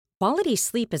Quality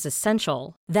sleep is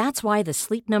essential. That's why the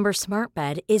Sleep Number Smart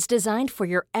Bed is designed for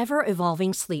your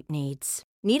ever-evolving sleep needs.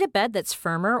 Need a bed that's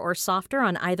firmer or softer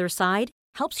on either side?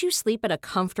 Helps you sleep at a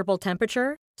comfortable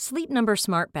temperature? Sleep Number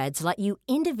Smart Beds let you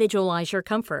individualize your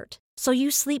comfort, so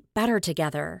you sleep better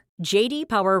together. J.D.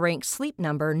 Power ranks Sleep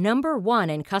Number number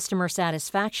 1 in customer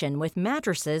satisfaction with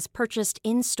mattresses purchased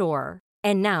in-store.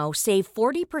 And now, save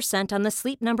 40% on the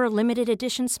Sleep Number Limited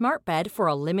Edition Smart Bed for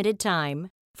a limited time.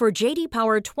 For J.D.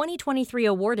 Power 2023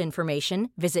 award information,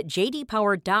 visit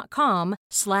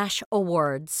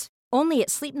jdpower.com/awards. Only at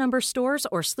Sleep Number stores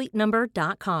or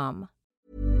sleepnumber.com.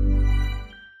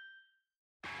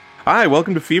 Hi,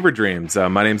 welcome to Fever Dreams.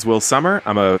 My name's Will Sommer.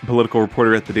 I'm a political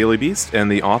reporter at The Daily Beast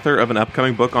and the author of an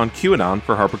upcoming book on QAnon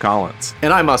for HarperCollins.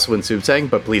 And I'm Aswin Subsang,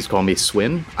 but please call me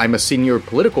Swin. I'm a senior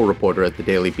political reporter at The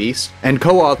Daily Beast and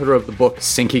co-author of the book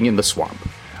Sinking in the Swamp.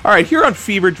 All right, here on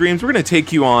Fever Dreams, we're going to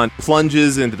take you on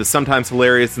plunges into the sometimes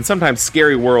hilarious and sometimes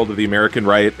scary world of the American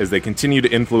right as they continue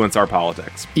to influence our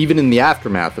politics. Even in the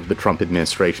aftermath of the Trump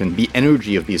administration, the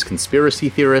energy of these conspiracy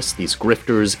theorists, these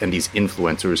grifters, and these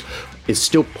influencers is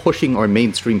still pushing our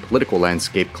mainstream political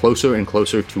landscape closer and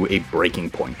closer to a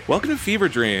breaking point. Welcome to Fever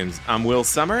Dreams. I'm Will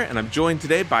Sommer, and I'm joined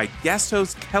today by guest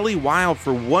host Kelly Wilde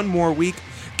for one more week.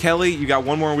 Kelly, you got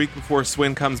one more week before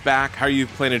Swin comes back. How are you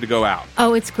planning to go out?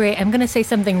 Oh, it's great. I'm going to say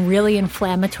something really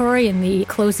inflammatory in the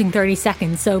closing 30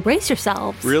 seconds, so brace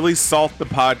yourselves. Really salt the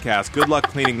podcast. Good luck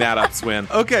cleaning that up, Swin.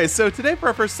 Okay, so today for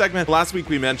our first segment, last week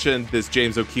we mentioned this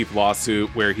James O'Keefe lawsuit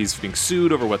where he's being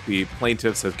sued over what the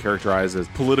plaintiffs have characterized as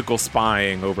political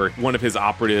spying over one of his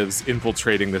operatives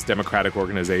infiltrating this Democratic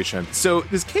organization. So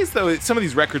this case, though, some of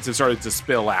these records have started to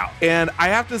spill out. And I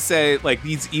have to say, like,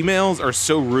 these emails are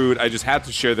so rude, I just had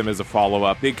to share them as a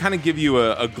follow-up. They kind of give you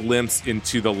a glimpse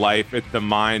into the life, the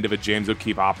mind of a James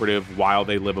O'Keefe operative while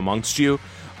they live amongst you.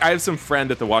 I have some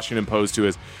friend at the Washington Post who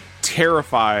is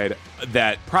terrified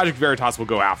that Project Veritas will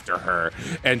go after her,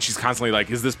 and she's constantly like,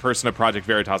 is this person a Project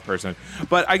Veritas person?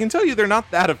 But I can tell you they're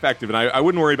not that effective, and I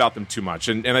wouldn't worry about them too much,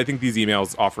 and I think these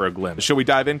emails offer a glimpse. Shall we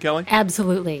dive in, Kelly?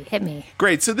 Absolutely. Hit me.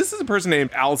 Great. So this is a person named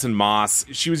Allison Moss.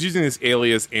 She was using this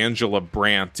alias Angela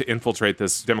Brandt to infiltrate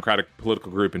this Democratic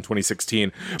political group in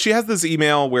 2016. She has this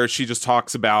email where she just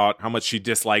talks about how much she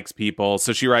dislikes people.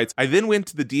 So she writes, I then went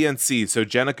to the DNC so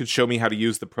Jenna could show me how to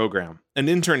use the program. An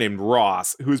intern named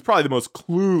Ross, who is probably the most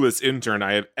clueless intern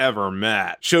I have ever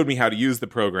met, showed me how to use the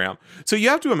program. So you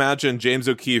have to imagine James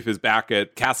O'Keefe is back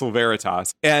at Castle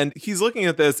Veritas, and he's looking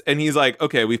at this, and he's like,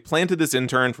 okay, we've planted this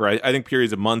intern for, I think,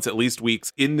 periods of months, at least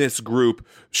weeks, in this group.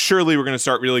 Surely we're going to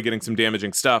start really getting some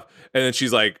damaging stuff. And then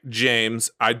she's like,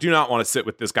 James, I do not want to sit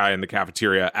with this guy in the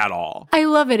cafeteria at all. I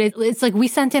love it. It's like we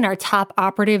sent in our top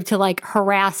operative to like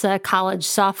harass a college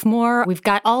sophomore. We've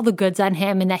got all the goods on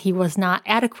him and that he was not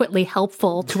adequately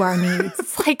helpful to our needs.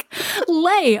 It's like,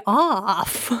 lay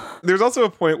off. There's also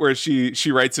a point where she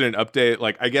writes in an update,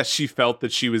 like, I guess she felt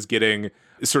that she was getting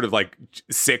sort of like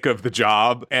sick of the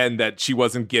job and that she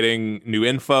wasn't getting new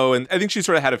info. And I think she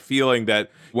sort of had a feeling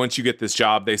that once you get this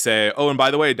job, they say, oh, and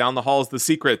by the way, down the hall is the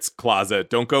secrets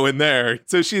closet. Don't go in there.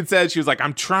 So she had said, she was like,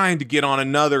 I'm trying to get on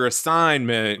another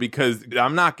assignment because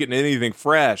I'm not getting anything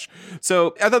fresh.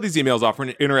 So I thought these emails offer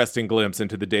an interesting glimpse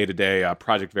into the day-to-day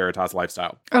Project Veritas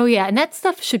lifestyle. Oh, yeah. And that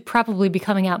stuff should probably be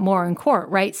coming out more in court,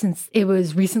 right? Since it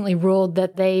was recently ruled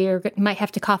that they might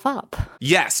have to cough up.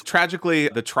 Yes. Tragically,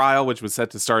 the trial, which was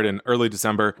set to start in early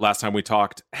December, last time we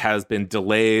talked, has been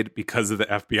delayed because of the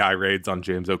FBI raids on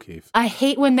James O'Keefe. I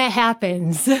hate when that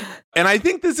happens. And I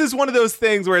think this is one of those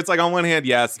things where it's like, on one hand,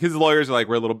 yes, his lawyers are like,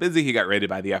 we're a little busy. He got raided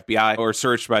by the FBI or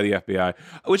searched by the FBI,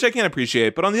 which I can't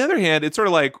appreciate. But on the other hand, it's sort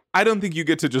of like, I don't think you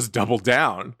get to just double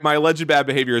down. My alleged bad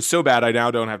behavior is so bad, I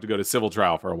now don't have to go to civil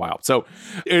trial for a while. So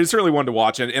it's certainly one to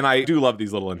watch. And I do love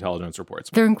these little intelligence reports.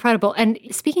 They're incredible. And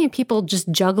speaking of people just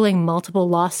juggling multiple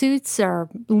lawsuits or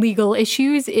legal issues,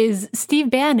 is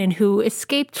Steve Bannon, who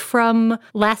escaped from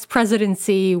last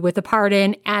presidency with a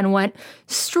pardon and went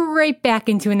straight back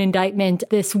into an indictment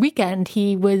this weekend.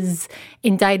 He was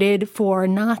indicted for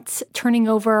not turning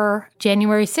over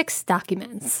January 6th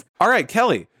documents. All right,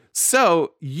 Kelly.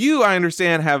 So you, I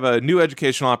understand, have a new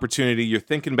educational opportunity. You're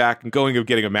thinking back and going of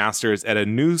getting a master's at a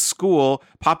new school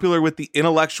popular with the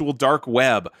intellectual dark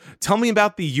web. Tell me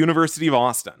about the University of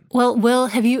Austin. Well, Will,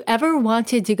 have you ever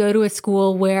wanted to go to a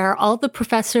school where all the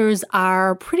professors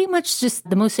are pretty much just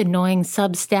the most annoying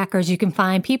substackers you can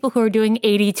find, people who are doing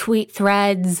 80 tweet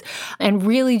threads and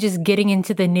really just getting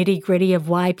into the nitty gritty of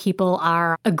why people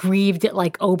are aggrieved at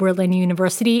like Oberlin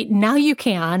University? Now you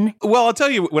can. Well, I'll tell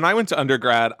you, when I went to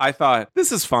undergrad, I thought,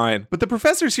 this is fine, but the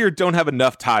professors here don't have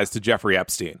enough ties to Jeffrey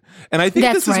Epstein. And I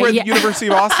think this is where the University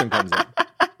of Austin comes in.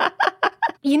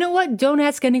 You know what? Don't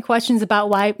ask any questions about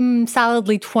why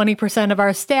solidly 20% of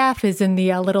our staff is in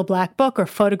the Little Black Book or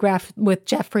photographed with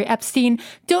Jeffrey Epstein.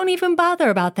 Don't even bother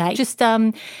about that. Just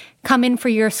come in for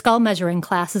your skull measuring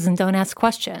classes and don't ask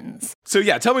questions. So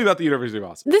yeah, tell me about the University of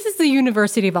Austin. This is the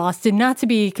University of Austin, not to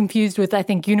be confused with, I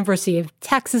think, University of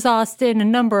Texas Austin, a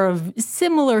number of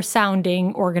similar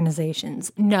sounding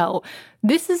organizations. No,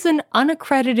 this is an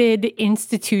unaccredited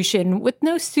institution with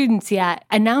no students yet,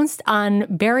 announced on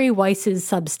Bari Weiss's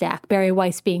Substack, Bari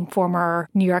Weiss being former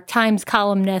New York Times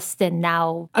columnist and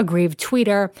now aggrieved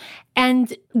tweeter.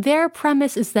 And their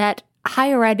premise is that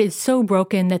higher ed is so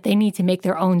broken that they need to make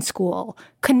their own school.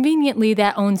 Conveniently,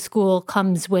 that own school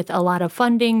comes with a lot of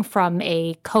funding from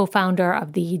a co-founder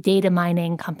of the data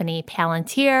mining company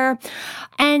Palantir.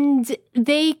 And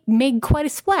they made quite a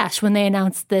splash when they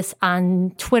announced this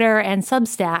on Twitter and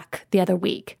Substack the other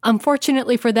week.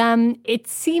 Unfortunately for them, it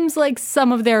seems like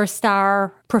some of their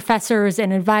star professors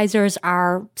and advisors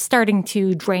are starting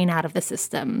to drain out of the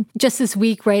system. Just this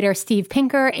week, writer Steve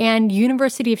Pinker and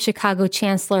University of Chicago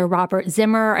Chancellor Robert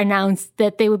Zimmer announced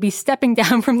that they would be stepping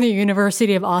down from the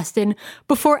University of Austin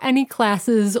before any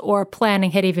classes or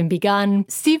planning had even begun.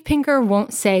 Steve Pinker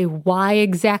won't say why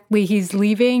exactly he's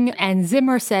leaving, and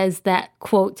Zimmer says that,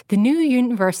 quote, the new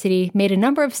university made a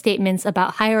number of statements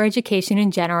about higher education in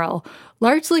general,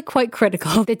 largely quite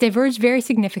critical, that diverge very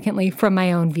significantly from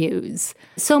my own views.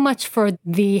 So much for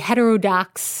the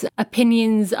heterodox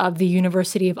opinions of the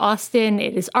University of Austin.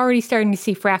 It is already starting to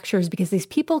see fractures because these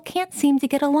people can't seem to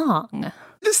get along.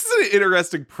 This is an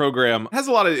interesting program. It has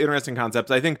a lot of interesting concepts.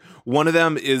 I think one of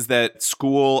them is that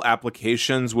school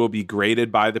applications will be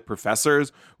graded by the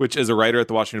professors, which, as a writer at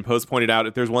the Washington Post pointed out,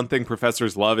 if there's one thing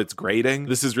professors love, it's grading.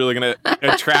 This is really going to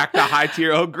attract a high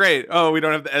tier. Oh, great. Oh, we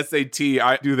don't have the SAT.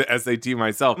 I do the SAT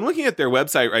myself. I'm looking at their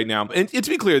website right now. And to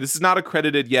be clear, this is not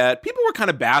accredited yet. People were kind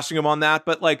of bashing them on that.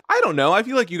 But I don't know. I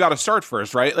feel like you got to start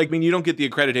first, right? You don't get the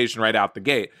accreditation right out the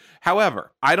gate.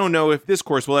 However, I don't know if this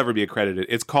course will ever be accredited.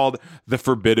 It's called the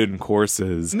Forbidden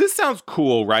Courses. And this sounds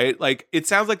cool, right? It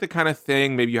sounds like the kind of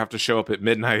thing maybe you have to show up at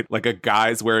midnight, like a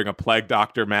guy's wearing a plague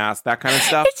doctor mask, that kind of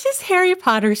stuff. It's just Harry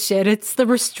Potter shit. It's the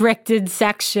restricted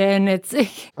section.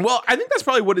 Well, I think that's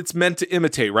probably what it's meant to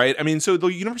imitate, right? So the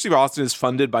University of Austin is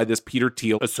funded by this Peter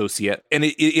Thiel associate, and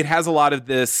it has a lot of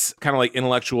this kind of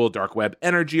intellectual dark web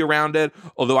energy around it.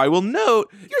 Although I will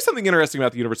note, here's something interesting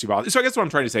about the University of Austin. So I guess what I'm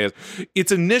trying to say is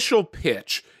its initial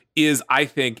pitch is, I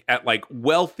think, at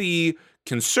wealthy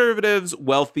conservatives,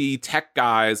 wealthy tech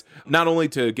guys, not only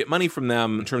to get money from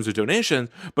them in terms of donations,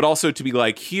 but also to be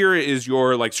here is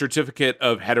your certificate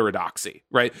of heterodoxy,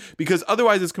 right? Because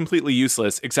otherwise it's completely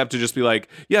useless, except to just be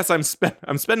yes, I'm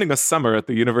spending a summer at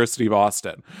the University of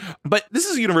Austin. But this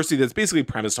is a university that's basically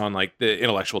premised on the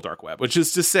intellectual dark web, which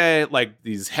is to say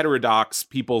these heterodox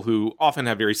people who often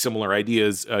have very similar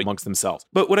ideas amongst themselves.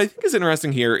 But what I think is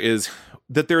interesting here is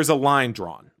that there's a line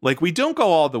drawn. We don't go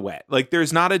all the way.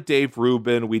 There's not a Dave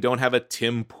Rubin. We don't have a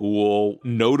Tim Pool.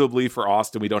 Notably for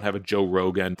Austin, we don't have a Joe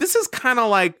Rogan. This is kind of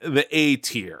the A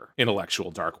tier intellectual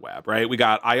dark web, right? We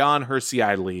got Ayaan Hirsi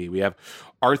Ali. We have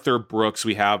Arthur Brooks.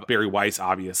 We have Bari Weiss,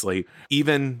 obviously.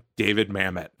 Even David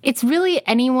Mamet. It's really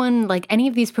anyone, any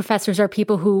of these professors are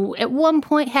people who at one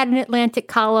point had an Atlantic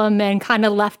column and kind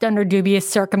of left under dubious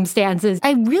circumstances.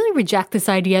 I really reject this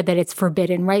idea that it's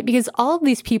forbidden, right? Because all of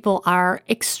these people are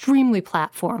extremely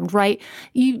platformed, right?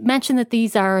 You mentioned that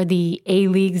these are the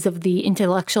A-leagues of the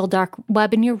intellectual dark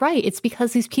web, and you're right. It's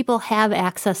because these people have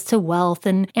access to wealth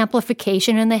and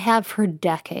amplification, and they have for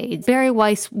decades. Bari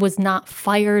Weiss was not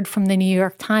fired from the New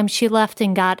York Times. She left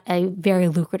and got a very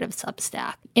lucrative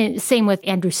Substack. And same with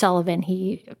Andrew Sullivan.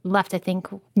 He left, I think,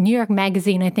 New York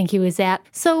Magazine, I think he was at.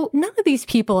 So none of these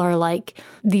people are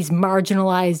these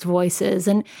marginalized voices.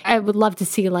 And I would love to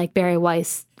see Bari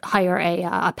Weiss hire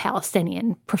a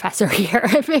Palestinian professor here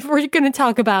if we're going to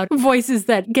talk about voices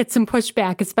that get some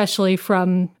pushback, especially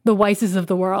from the Weisses of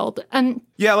the world. And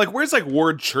yeah, where's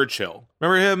Ward Churchill?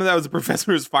 Remember him? That was a professor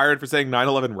who was fired for saying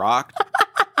 9/11 rocked.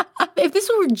 If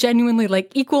this were genuinely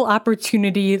equal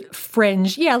opportunity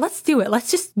fringe, yeah, let's do it.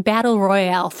 Let's just battle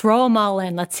royale, throw them all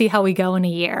in. Let's see how we go in a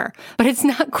year. But it's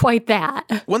not quite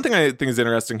that. One thing I think is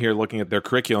interesting here, looking at their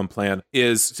curriculum plan,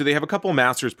 is so they have a couple of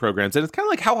master's programs, and it's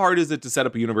kind of how hard is it to set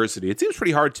up a university? It seems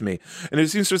pretty hard to me. And it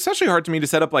seems especially hard to me to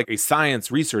set up a science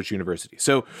research university.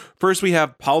 So first we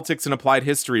have politics and applied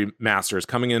history masters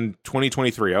coming in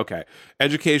 2023. Okay.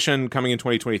 Education coming in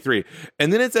 2023.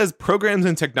 And then it says programs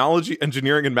in technology,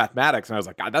 engineering, and mathematics informatics. And I was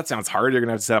like, God, that sounds hard. You're going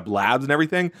to have to set up labs and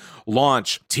everything.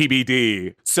 Launch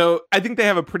TBD. So I think they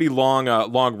have a pretty long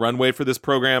runway for this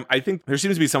program. I think there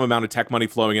seems to be some amount of tech money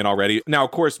flowing in already. Now,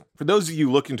 of course, for those of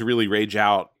you looking to really rage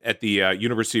out at the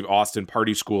University of Austin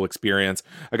party school experience,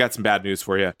 I got some bad news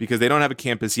for you because they don't have a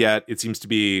campus yet. It seems to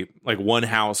be like one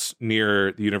house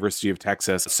near the University of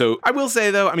Texas. So I will say,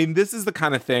 though, I mean, this is the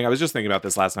kind of thing, I was just thinking about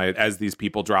this last night as these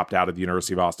people dropped out of the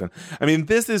University of Austin. I mean,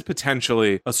 this is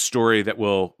potentially a story that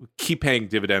will keep paying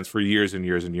dividends for years and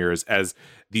years and years as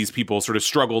these people sort of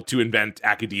struggle to invent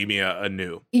academia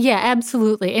anew. Yeah,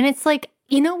 absolutely. And it's like,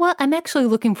 you know what? I'm actually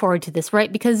looking forward to this,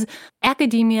 right? Because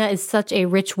academia is such a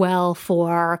rich well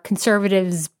for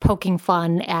conservatives poking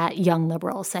fun at young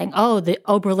liberals, saying, oh, the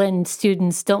Oberlin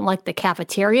students don't like the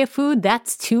cafeteria food.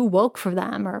 That's too woke for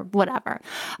them or whatever.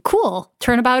 Cool.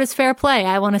 Turnabout is fair play.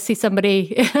 I want to see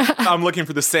somebody. I'm looking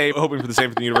for the same, hoping for the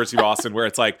same for the University of Austin, where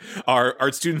it's like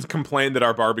our students complained that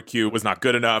our barbecue was not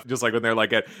good enough. Just like when they're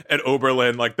like at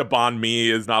Oberlin, like the banh mi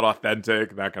is not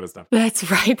authentic, that kind of stuff.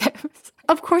 That's right.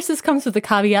 Of course, this comes with the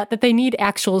caveat that they need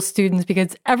actual students,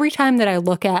 because every time that I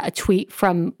look at a tweet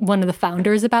from one of the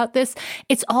founders about this,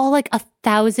 it's all like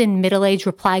 1,000 middle-aged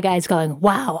reply guys going,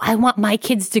 wow, I want my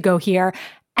kids to go here.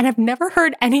 And I've never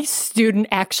heard any student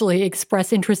actually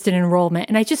express interest in enrollment.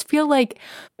 And I just feel like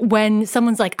when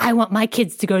someone's like, I want my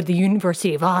kids to go to the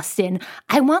University of Austin,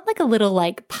 I want like a little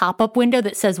like pop-up window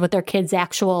that says what their kids'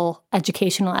 actual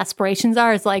educational aspirations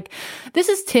are. It's like, this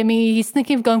is Timmy. He's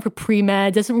thinking of going for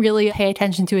pre-med, doesn't really pay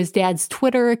attention to his dad's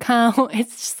Twitter account.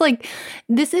 It's just like,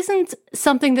 this isn't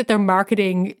something that they're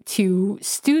marketing to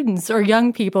students or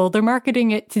young people. They're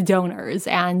marketing it to donors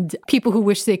and people who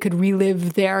wish they could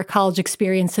relive their college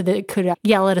experience so that it could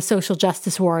yell at a social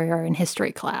justice warrior in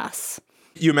history class.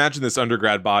 You imagine this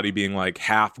undergrad body being like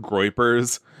half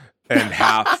Groypers and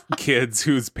half kids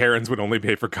whose parents would only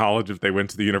pay for college if they went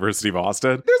to the University of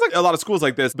Austin. There's like a lot of schools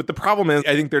like this, but the problem is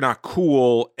I think they're not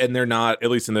cool, and they're not,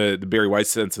 at least in the Barry Weiss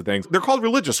sense of things, they're called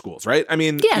religious schools, right? I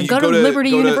mean, yeah, go to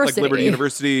Liberty University. Like Liberty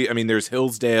University. I mean, there's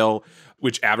Hillsdale,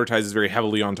 which advertises very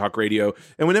heavily on talk radio.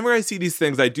 And whenever I see these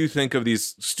things, I do think of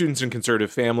these students in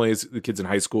conservative families, the kids in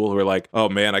high school who are like, oh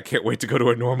man, I can't wait to go to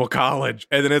a normal college.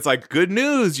 And then it's like, good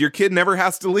news, your kid never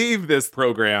has to leave this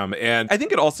program. And I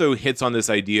think it also hits on this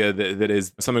idea that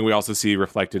is something we also see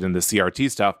reflected in the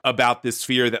CRT stuff about this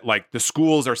fear that like the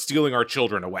schools are stealing our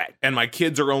children away. And my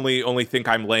kids are only think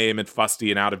I'm lame and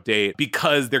fusty and out of date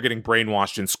because they're getting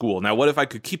brainwashed in school. Now, what if I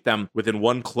could keep them within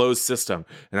one closed system?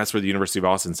 And that's where the University of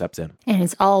Austin steps in. And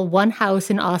it's all one house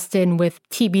in Austin with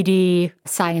TBD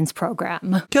science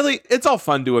program. Kelly, it's all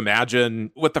fun to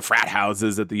imagine what the frat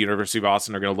houses at the University of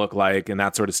Austin are going to look like and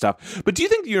that sort of stuff. But do you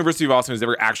think the University of Austin is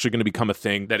ever actually going to become a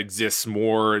thing that exists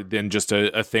more than just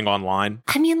a thing online?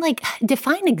 I mean, like,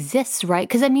 define exists, right?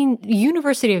 Because, I mean,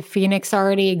 University of Phoenix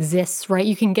already exists, right?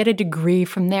 You can get a degree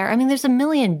from there. I mean, there's a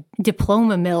million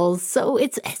diploma mills. So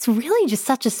it's really just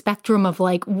such a spectrum of,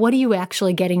 like, what are you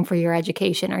actually getting for your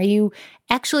education? Are you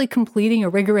actually completing a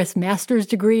rigorous master's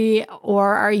degree,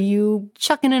 or are you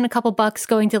chucking in a couple bucks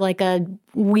going to like a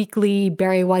weekly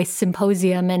Barry Weiss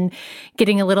symposium and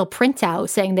getting a little printout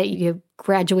saying that you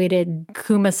graduated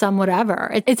cum sum whatever?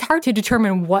 It's hard to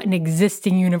determine what an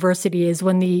existing university is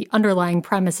when the underlying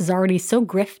premise is already so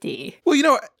grifty. Well, you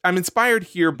know, I'm inspired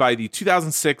here by the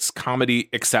 2006 comedy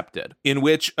Accepted, in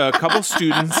which a couple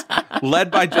students led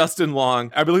by Justin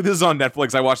Long, I believe this is on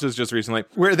Netflix, I watched this just recently,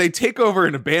 where they take over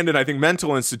an abandoned, I think,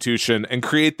 mental institution and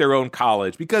create their own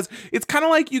college, because it's kind of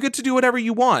like you get to do whatever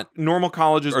you want. Normal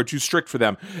colleges are too strict for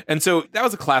them. And so that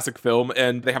was a classic film,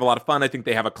 and they have a lot of fun. I think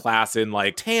they have a class in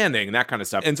like tanning, that kind of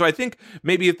stuff. And so I think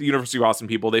maybe at the University of Austin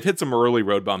people, they've hit some early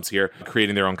road bumps here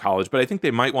creating their own college, but I think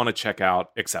they might want to check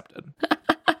out Accepted.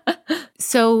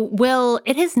 So, Will,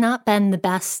 it has not been the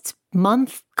best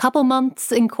couple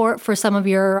months in court for some of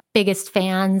your biggest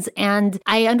fans. And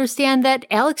I understand that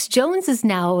Alex Jones is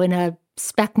now in a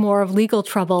speck more of legal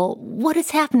trouble. What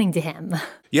is happening to him?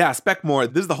 Yeah, speck more.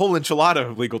 This is the whole enchilada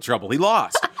of legal trouble. He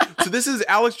lost. So this is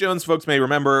Alex Jones, folks may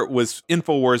remember, was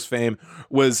InfoWars fame,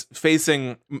 was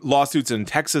facing lawsuits in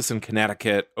Texas and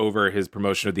Connecticut over his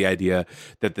promotion of the idea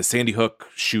that the Sandy Hook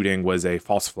shooting was a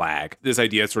false flag. This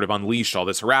idea sort of unleashed all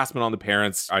this harassment on the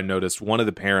parents. I noticed one of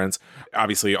the parents,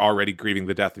 obviously already grieving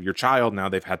the death of your child, now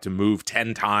they've had to move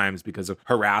 10 times because of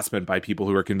harassment by people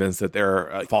who are convinced that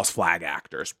they're false flag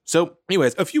actors. So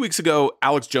anyways, a few weeks ago,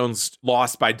 Alex Jones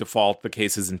lost by default the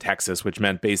cases in Texas, which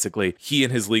meant basically he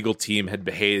and his legal team had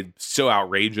behaved so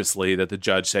outrageously that the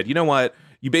judge said, you know what?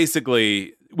 You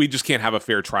basically we just can't have a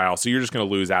fair trial, so you're just going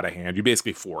to lose out of hand. You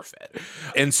basically forfeit.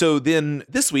 And so then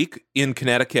this week in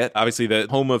Connecticut, obviously the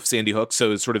home of Sandy Hook,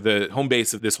 so it's sort of the home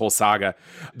base of this whole saga,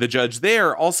 the judge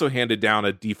there also handed down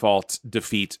a default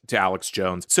defeat to Alex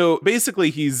Jones. So basically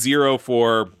he's 0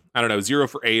 for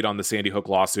 8 on the Sandy Hook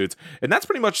lawsuits. And that's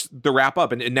pretty much the wrap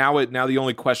up. And now the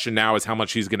only question now is how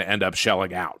much he's going to end up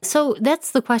shelling out. So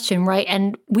that's the question, right?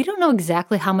 And we don't know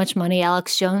exactly how much money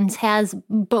Alex Jones has,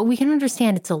 but we can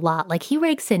understand it's a lot. Like, he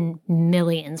rakes in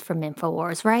millions from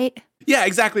InfoWars, right? Yeah,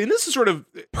 exactly. And this is sort of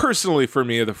personally for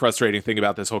me, the frustrating thing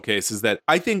about this whole case is that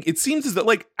I think it seems as that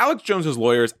like Alex Jones's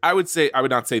lawyers, I would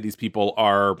not say these people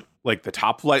are like the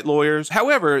top flight lawyers.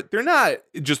 However, they're not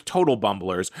just total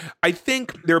bumblers. I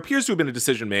think there appears to have been a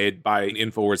decision made by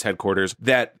InfoWars headquarters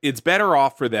that it's better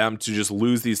off for them to just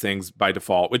lose these things by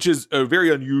default, which is a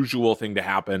very unusual thing to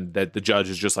happen, that the judge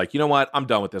is just like, you know what, I'm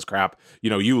done with this crap.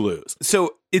 You lose.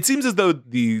 So it seems as though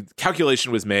the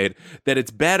calculation was made that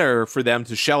it's better for them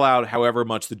to shell out however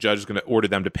much the judge is going to order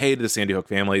them to pay to the Sandy Hook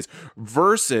families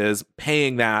versus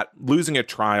paying that, losing a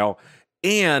trial,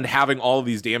 and having all of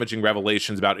these damaging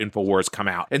revelations about InfoWars come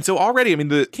out. And so already,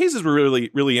 the cases were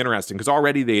really, really interesting because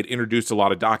already they had introduced a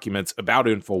lot of documents about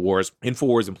InfoWars.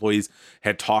 InfoWars employees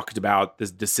had talked about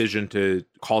this decision to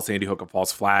call Sandy Hook a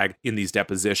false flag in these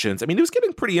depositions. It was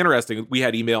getting pretty interesting. We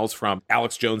had emails from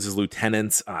Alex Jones's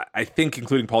lieutenants, I think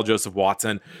including Paul Joseph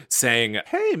Watson, saying,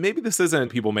 hey, maybe this isn't,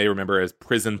 people may remember as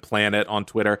Prison Planet on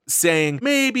Twitter, saying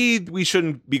maybe we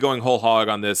shouldn't be going whole hog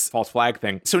on this false flag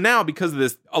thing. So now, because of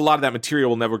this, a lot of that material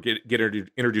will never get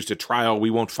introduced at trial.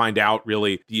 We won't find out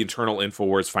really the internal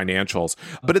InfoWars financials.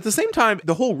 But at the same time,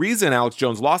 the whole reason Alex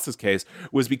Jones lost his case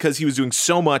was because he was doing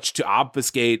so much to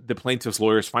obfuscate the plaintiff's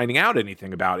lawyers finding out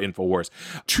anything about InfoWars.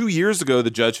 2 years ago,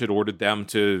 the judge had ordered them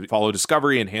to follow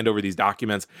discovery and hand over these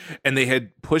documents, and they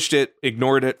had pushed it,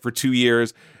 ignored it for 2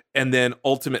 years. And then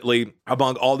ultimately,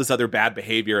 among all this other bad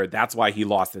behavior, that's why he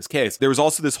lost this case. There was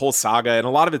also this whole saga, and a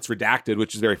lot of it's redacted,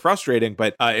 which is very frustrating.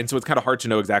 But and so it's kind of hard to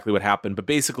know exactly what happened. But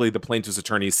basically, the plaintiff's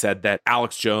attorneys said that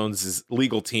Alex Jones's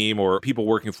legal team or people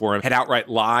working for him had outright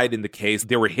lied in the case.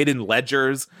 There were hidden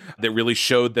ledgers that really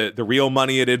showed the real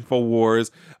money at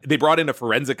InfoWars. They brought in a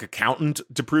forensic accountant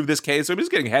to prove this case. So it was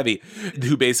getting heavy,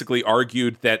 who basically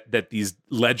argued that these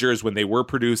ledgers, when they were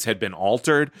produced, had been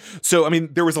altered. So,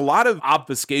 there was a lot of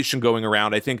obfuscation going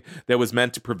around, I think, that was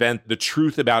meant to prevent the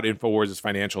truth about InfoWars'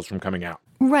 financials from coming out.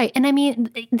 Right. And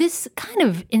this kind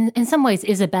of, in some ways,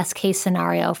 is a best case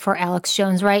scenario for Alex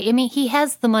Jones, right? He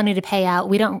has the money to pay out.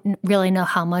 We don't really know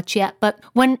how much yet. But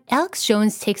when Alex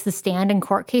Jones takes the stand in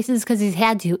court cases, because he's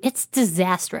had to, it's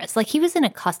disastrous. Like, he was in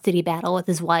a custody battle with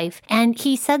his wife, and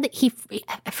he said that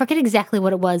I forget exactly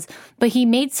what it was, but he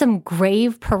made some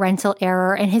grave parental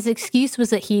error, and his excuse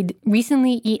was that he'd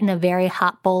recently eaten a very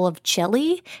hot bowl of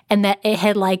chili, and that it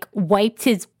had, wiped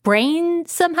his brain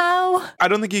somehow. I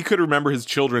don't think he could remember his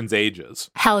children's ages.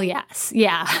 Hell yes.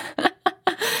 Yeah.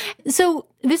 So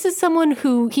this is someone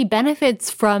who he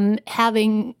benefits from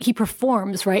he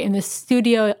performs, right, in the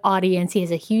studio audience. He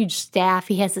has a huge staff.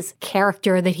 He has this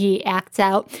character that he acts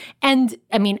out. And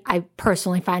I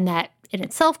personally find that in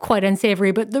itself quite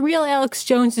unsavory, but the real Alex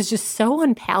Jones is just so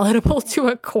unpalatable to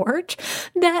a court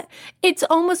that it's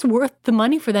almost worth the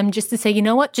money for them just to say, you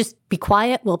know what, just be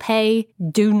quiet, we'll pay,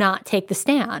 do not take the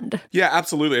stand. Yeah,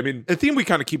 absolutely. A theme we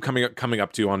kind of keep coming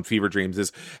up to on Fever Dreams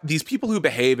is these people who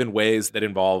behave in ways that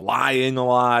involve lying a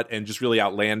lot and just really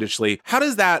outlandishly. How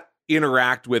does that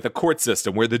interact with a court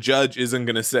system where the judge isn't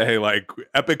going to say,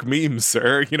 epic memes,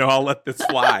 sir, I'll let this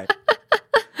fly?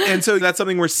 And so that's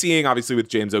something we're seeing, obviously, with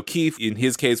James O'Keefe, in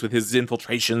his case, with his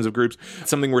infiltrations of groups.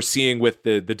 Something we're seeing with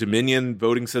the Dominion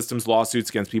voting systems lawsuits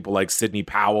against people like Sidney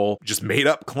Powell, just made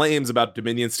up claims about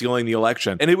Dominion stealing the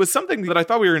election. And it was something that I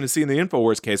thought we were going to see in the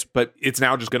InfoWars case, but it's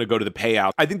now just going to go to the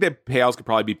payout. I think that payouts could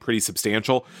probably be pretty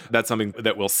substantial. That's something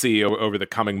that we'll see over the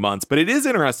coming months. But it is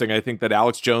interesting, I think, that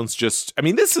Alex Jones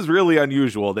this is really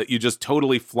unusual, that you just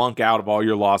totally flunk out of all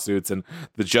your lawsuits and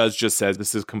the judge just says,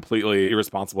 this is completely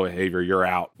irresponsible behavior, you're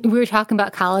out. We were talking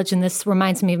about college, and this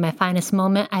reminds me of my finest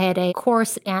moment. I had a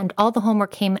course, and all the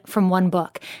homework came from one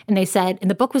book. And they said,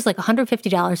 and the book was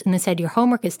 $150, and they said, your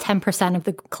homework is 10% of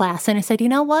the class. And I said, you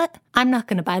know what? I'm not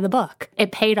going to buy the book.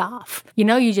 It paid off.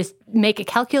 You just make a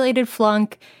calculated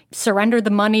flunk, surrender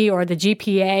the money or the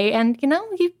GPA, and,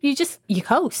 you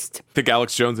coast. I think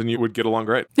Alex Jones and you would get along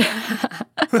great.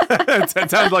 It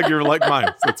sounds like you're like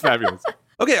mine. It's fabulous.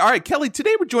 Okay, all right, Kelly,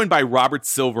 today we're joined by Robert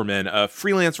Silverman, a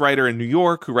freelance writer in New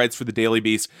York who writes for the Daily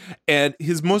Beast. And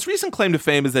his most recent claim to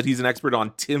fame is that he's an expert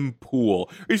on Tim Pool.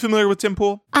 Are you familiar with Tim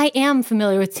Pool? I am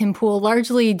familiar with Tim Pool,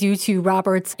 largely due to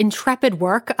Robert's intrepid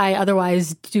work. I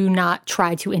otherwise do not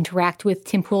try to interact with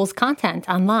Tim Pool's content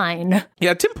online.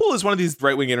 Yeah, Tim Pool is one of these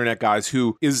right-wing internet guys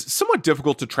who is somewhat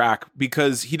difficult to track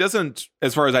because he doesn't,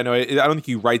 as far as I know, I don't think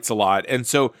he writes a lot. And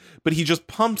so, but he just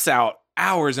pumps out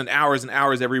hours and hours and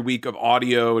hours every week of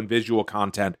audio and visual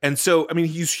content. And so, I mean,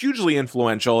 he's hugely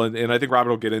influential, and I think Robert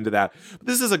will get into that. But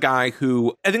this is a guy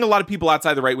who I think a lot of people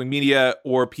outside the right-wing media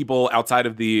or people outside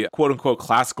of the quote-unquote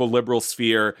classical liberal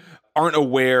sphere aren't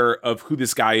aware of who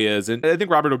this guy is. And I think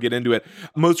Robert will get into it.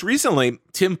 Most recently,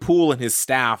 Tim Pool and his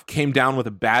staff came down with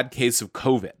a bad case of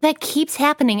COVID. That keeps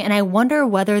happening, and I wonder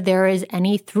whether there is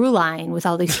any through line with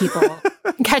all these people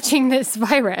catching this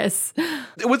virus.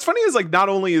 What's funny is, like, not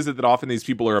only is it that often these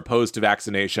people are opposed to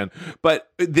vaccination,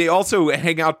 but they also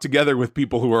hang out together with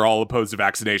people who are all opposed to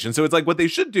vaccination. So it's like what they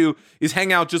should do is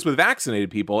hang out just with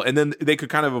vaccinated people, and then they could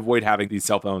kind of avoid having these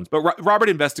cell phones. But Robert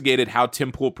investigated how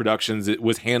Tim Pool Productions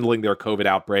was handling their COVID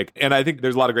outbreak, and I think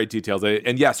there's a lot of great details.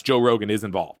 And yes, Joe Rogan is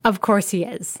involved. Of course he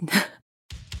is.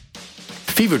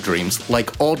 Fever Dreams,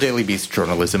 like all Daily Beast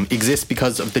journalism, exists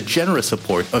because of the generous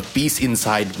support of Beast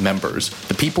Inside members,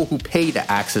 the people who pay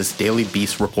to access Daily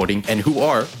Beast reporting and who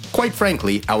are, quite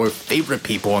frankly, our favorite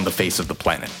people on the face of the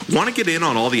planet. Want to get in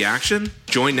on all the action?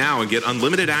 Join now and get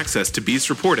unlimited access to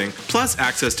Beast reporting, plus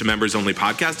access to members-only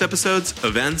podcast episodes,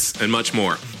 events, and much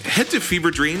more. Head to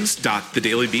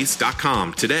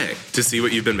feverdreams.thedailybeast.com today to see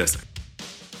what you've been missing.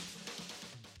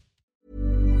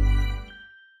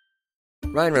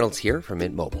 Ryan Reynolds here from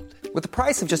Mint Mobile. With the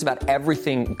price of just about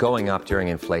everything going up during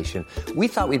inflation, we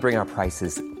thought we'd bring our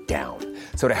prices down.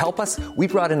 So to help us, we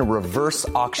brought in a reverse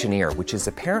auctioneer, which is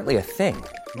apparently a thing.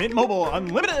 Mint Mobile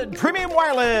Unlimited Premium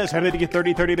Wireless. How to get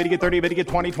 30, 30, bit to get 30, bit to get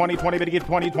 20, 20, 20, bit to get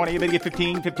 20, 20, bit to get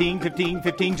 15, 15, 15,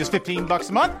 15, just $15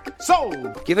 a month?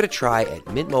 Sold! Give it a try at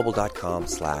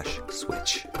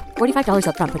mintmobile.com/switch. $45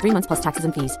 up front for 3 months plus taxes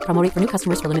and fees. Promo rate for new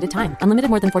customers for limited time. Unlimited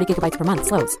more than 40 gigabytes per month.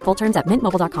 Slows full terms at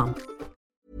mintmobile.com.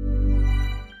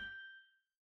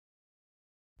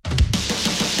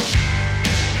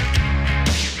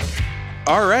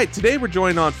 All right, today we're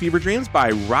joined on Fever Dreams by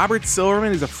Robert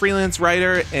Silverman. He's a freelance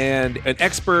writer and an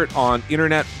expert on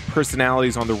internet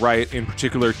personalities on the right, in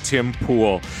particular Tim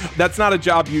Pool. That's not a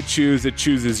job you choose, it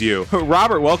chooses you.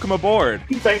 Robert, welcome aboard.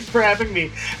 Thanks for having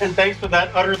me, and thanks for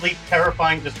that utterly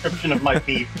terrifying description of my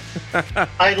feed.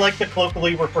 I like to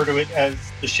colloquially refer to it as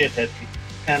the shithead feed.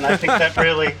 And I think that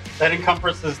really, that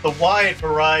encompasses the wide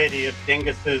variety of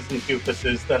dinguses and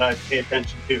doofuses that I pay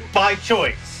attention to by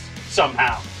choice.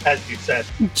 Somehow, as you said.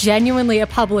 Genuinely a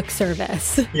public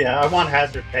service. Yeah, I want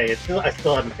hazard pay. I still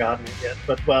haven't gotten it yet,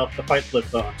 but, well, the fight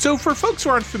lives on. So for folks who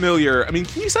aren't familiar, I mean,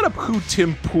 can you set up who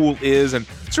Tim Pool is and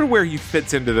sort of where he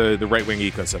fits into the right-wing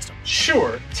ecosystem?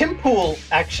 Sure. Tim Pool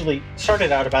actually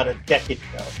started out about a decade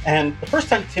ago. And the first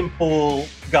time Tim Pool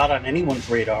got on anyone's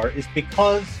radar is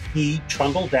because he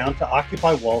trundled down to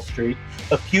Occupy Wall Street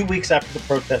a few weeks after the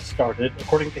protests started.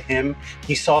 According to him,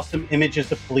 he saw some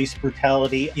images of police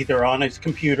brutality either on his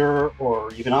computer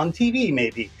or even on TV,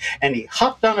 maybe. And he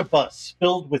hopped on a bus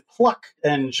filled with pluck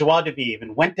and joie de vivre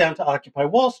and went down to Occupy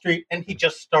Wall Street, and he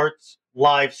just starts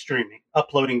live streaming,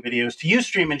 uploading videos to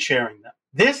Ustream and sharing them.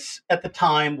 This, at the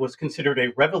time, was considered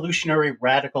a revolutionary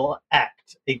radical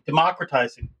act, a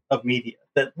democratizing of media.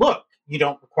 That, look, you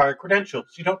don't require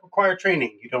credentials, you don't require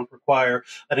training, you don't require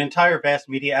an entire vast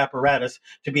media apparatus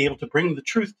to be able to bring the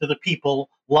truth to the people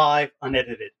live,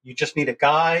 unedited. You just need a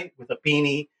guy with a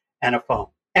beanie and a phone.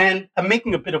 And I'm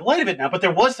making a bit of light of it now, but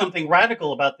there was something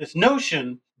radical about this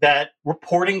notion that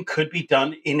reporting could be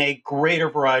done in a greater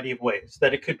variety of ways,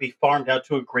 that it could be farmed out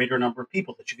to a greater number of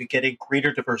people, that you could get a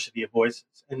greater diversity of voices.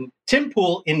 And Tim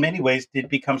Pool, in many ways, did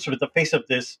become sort of the face of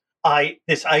this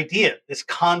idea, this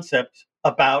concept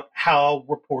about how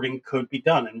reporting could be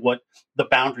done and what the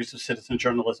boundaries of citizen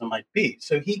journalism might be.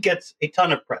 So he gets a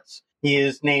ton of press. He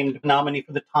is named nominee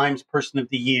for the Times Person of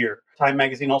the Year. Time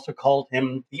magazine also called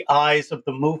him the eyes of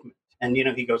the movement. And, you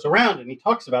know, he goes around and he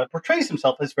talks about, portrays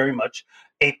himself as very much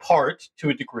a part,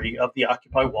 to a degree, of the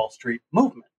Occupy Wall Street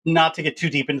movement. Not to get too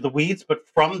deep into the weeds, but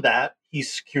from that, he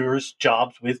secures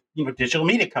jobs with, digital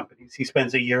media companies. He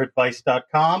spends a year at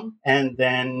Vice.com, and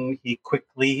then he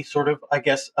quickly sort of, I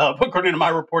guess, according to my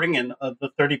reporting and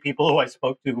the 30 people who I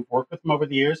spoke to who've worked with him over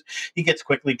the years, he gets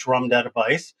quickly drummed out of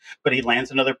Vice, but he lands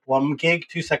another plum gig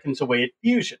 2 seconds away at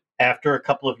Fusion. After a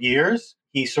couple of years,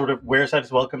 he sort of wears out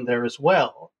his welcome there as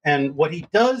well. And what he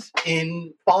does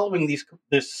in following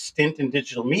this stint in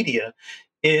digital media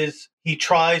is he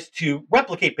tries to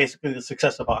replicate basically the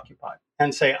success of Occupy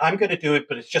and say, I'm going to do it,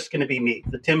 but it's just going to be me,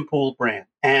 the Tim Pool brand.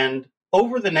 And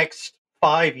over the next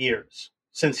 5 years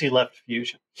since he left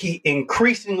Fusion, he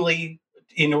increasingly,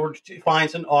 in order to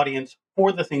finds an audience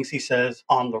for the things he says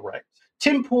on the right.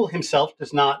 Tim Pool himself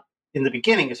does not, in the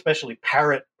beginning, especially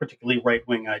parrot particularly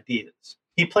right-wing ideas.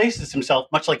 He places himself,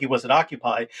 much like he was at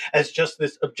Occupy, as just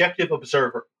this objective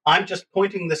observer. I'm just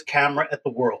pointing this camera at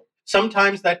the world.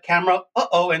 Sometimes that camera,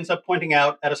 ends up pointing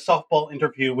out at a softball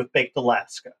interview with Baked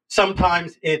Alaska.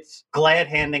 Sometimes it's glad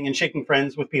handing and shaking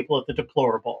friends with people at the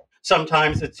Deplorable.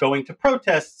 Sometimes it's going to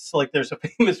protests, like there's a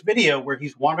famous video where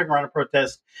he's wandering around a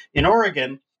protest in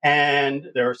Oregon, and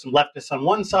there are some leftists on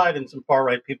one side and some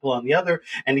far-right people on the other,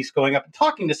 and he's going up and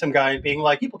talking to some guy and being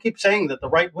like, people keep saying that the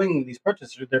right wing, these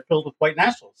protesters, they're filled with white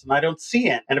nationalists, and I don't see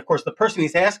it. And of course, the person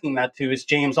he's asking that to is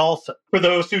James Alsop. For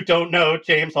those who don't know,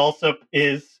 James Alsop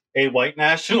is a white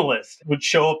nationalist, would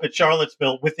show up at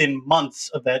Charlottesville within months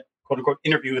of that quote-unquote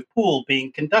interview with Pool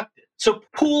being conducted. So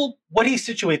Pool, what he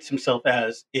situates himself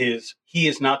as is he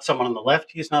is not someone on the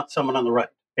left, he is not someone on the right.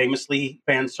 Famously,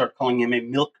 fans start calling him a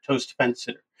milquetoast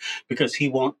fence-sitter because he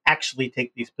won't actually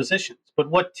take these positions. But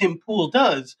what Tim Pool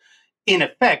does, in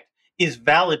effect, is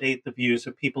validate the views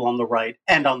of people on the right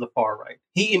and on the far right.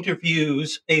 He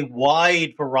interviews a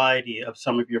wide variety of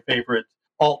some of your favorite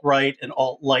alt-right and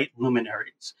alt-light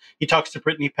luminaries. He talks to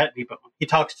Brittany Pettibone. He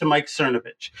talks to Mike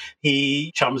Cernovich.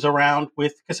 He chums around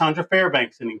with Cassandra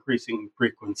Fairbanks in increasing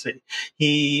frequency.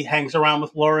 He hangs around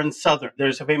with Lauren Southern.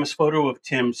 There's a famous photo of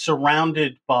Tim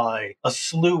surrounded by a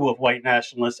slew of white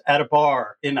nationalists at a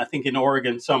bar I think in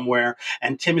Oregon somewhere,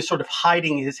 and Tim is sort of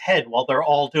hiding his head while they're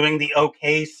all doing the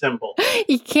OK symbol.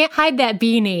 You can't hide that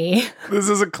beanie. This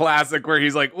is a classic where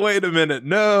he's like, wait a minute,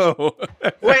 no.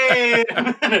 Wait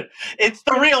a minute. It's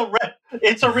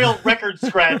a real record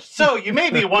scratch. So you may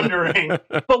be wondering,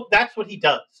 but that's what he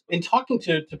does. In talking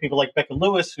to people like Becca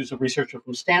Lewis, who's a researcher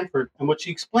from Stanford, and what she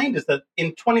explained is that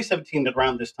in 2017, at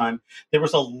around this time, there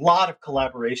was a lot of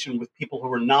collaboration with people who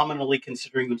were nominally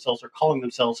considering themselves or calling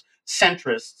themselves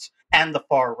centrists and the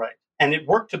far right. And it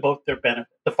worked to both their benefit.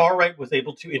 The far right was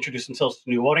able to introduce themselves to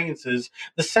new audiences.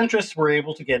 The centrists were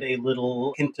able to get a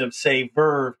little hint of, say,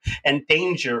 verve and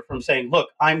danger from saying, look,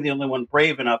 I'm the only one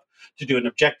brave enough to do an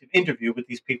objective interview with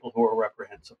these people who are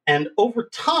reprehensible. And over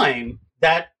time,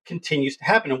 that continues to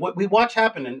happen. And what we watch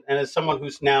happen, and as someone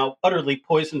who's now utterly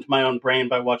poisoned my own brain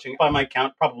by watching, by my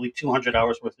count, probably 200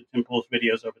 hours worth of Tim Pool's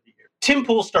videos over the years, Tim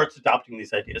Pool starts adopting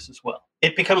these ideas as well.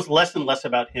 It becomes less and less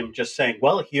about him just saying,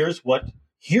 well, here's what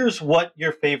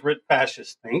your favorite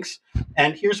fascist thinks,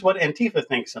 and here's what Antifa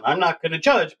thinks, and I'm not going to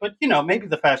judge, but, maybe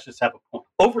the fascists have a point.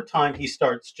 Over time, he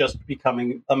starts just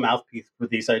becoming a mouthpiece for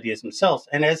these ideas himself,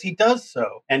 and as he does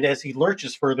so, and as he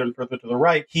lurches further and further to the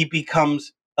right, he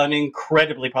becomes an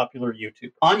incredibly popular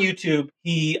YouTuber. On YouTube,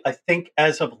 he, I think,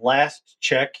 as of last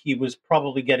check, he was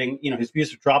probably getting, his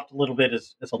views have dropped a little bit,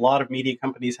 as a lot of media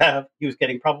companies have. He was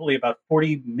getting probably about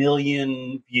 40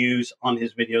 million views on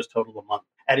his videos total a month.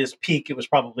 At his peak, it was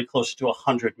probably close to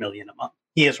 100 million a month.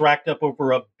 He has racked up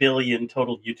over 1 billion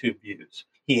total YouTube views.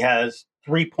 He has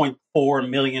 3.4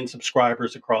 million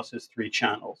subscribers across his 3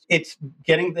 channels. It's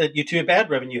getting the YouTube ad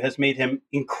revenue has made him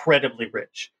incredibly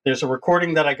rich. There's a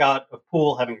recording that I got of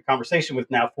Pool having a conversation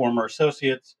with now former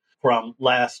associates from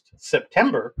last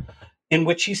September, in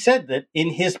which he said that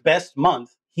in his best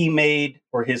month, he made,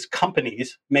 or his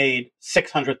companies made,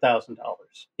 $600,000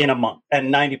 in a month,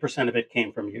 and 90% of it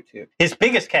came from YouTube. His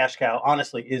biggest cash cow,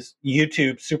 honestly, is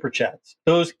YouTube super chats.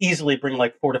 Those easily bring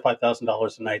like $4,000 to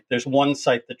 $5,000 a night. There's one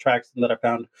site that tracks them that I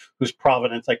found, whose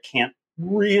provenance I can't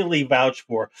really vouch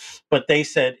for, but they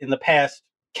said in the past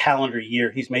calendar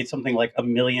year, he's made something like $1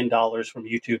 million from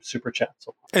YouTube super chats.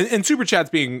 And super chats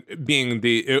being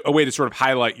a way to sort of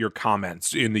highlight your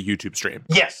comments in the YouTube stream.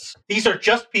 Yes. These are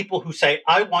just people who say,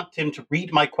 I want Tim to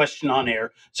read my question on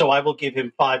air, so I will give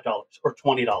him $5 or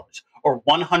 $20 or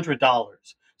 $100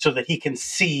 so that he can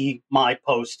see my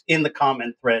post in the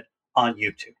comment thread on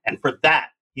YouTube. And for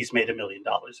that, he's made $1 million in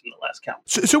the last count.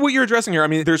 So what you're addressing here, I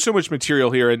mean, there's so much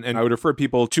material here, and I would refer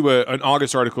people to an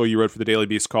August article you wrote for the Daily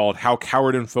Beast called How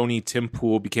Coward and Phony Tim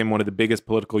Pool Became One of the Biggest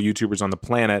Political YouTubers on the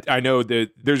Planet. I know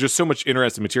that there's just so much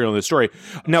interesting material in this story.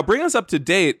 Now, bring us up to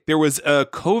date. There was a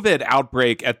COVID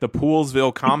outbreak at the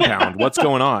Poolsville compound. What's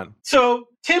going on? So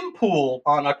Tim Pool,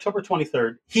 on October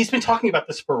 23rd, he's been talking about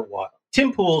this for a while.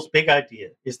 Tim Pool's big idea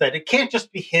is that it can't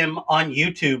just be him on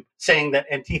YouTube saying that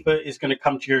Antifa is going to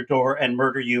come to your door and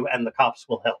murder you and the cops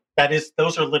will help.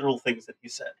 Those are literal things that he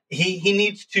said. He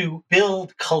needs to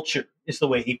build culture, is the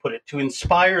way he put it, to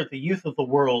inspire the youth of the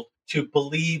world to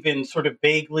believe in sort of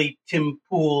vaguely Tim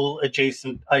Pool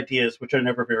adjacent ideas, which are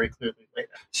never very clearly laid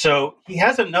out. So he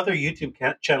has another YouTube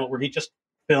channel where he just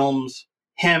films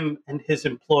him and his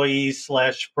employees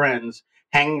 / friends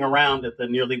hanging around at the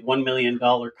nearly $1 million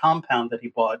compound that he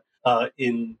bought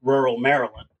in rural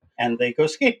Maryland. And they go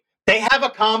skate. They have a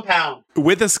compound.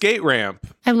 With a skate ramp.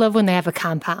 I love when they have a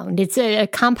compound. It's a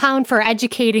compound for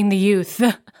educating the youth.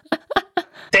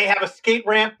 They have a skate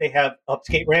ramp. They have a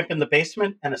skate ramp in the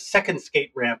basement and a second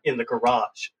skate ramp in the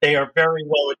garage. They are very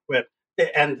well equipped.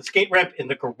 And the skate ramp in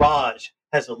the garage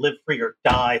has a live free or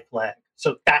die flag.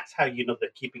 So that's how you know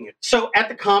they're keeping it. So at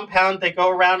the compound, they go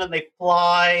around and they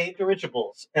fly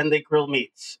dirigibles and they grill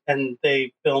meats and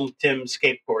they film Tim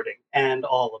skateboarding and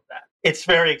all of that.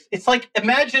 It's like,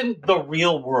 imagine the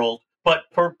real world, but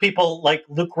for people like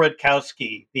Luke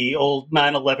Rudkowski, the old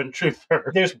 9/11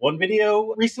 truther. There's one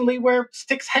video recently where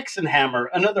Styx Hexenhammer,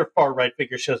 another far-right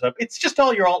figure, shows up. It's just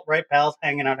all your alt-right pals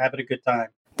hanging out, having a good time.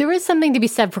 There is something to be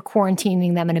said for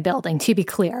quarantining them in a building, to be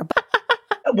clear.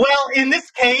 Well, in this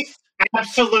case,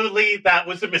 absolutely, that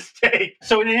was a mistake.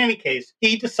 So in any case,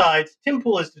 Tim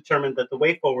Pool has determined that the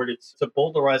way forward is a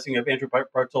bowdlerizing of Andrew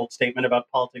Breitbart's old statement about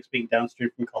politics being downstream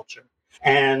from culture.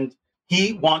 And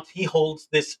he holds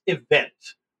this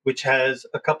event, which has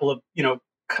a couple of,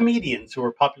 comedians who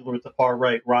are popular with the far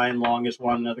right. Ryan Long is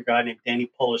one, another guy named Danny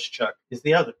Polishchuk is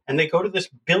the other. And they go to this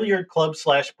billiard club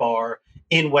 / bar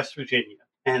in West Virginia.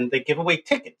 And they give away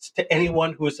tickets to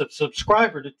anyone who is a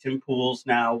subscriber to Tim Pool's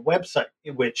now website,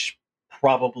 which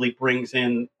probably brings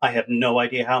in, I have no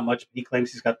idea how much, but he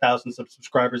claims he's got thousands of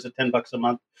subscribers at $10 a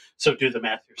month. So do the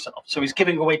math yourself. So he's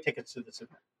giving away tickets to this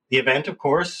event. The event, of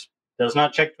course, does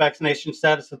not check vaccination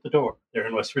status at the door. They're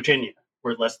in West Virginia,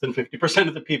 where less than 50%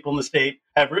 of the people in the state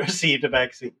have received a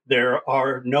vaccine. There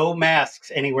are no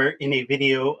masks anywhere in a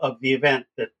video of the event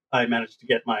that I managed to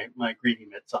get my greedy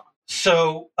mitts on.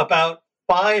 So about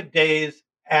 5 days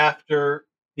after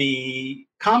the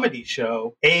comedy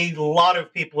show, a lot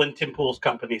of people in Tim Pool's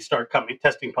company start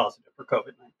testing positive for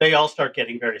COVID-19. They all start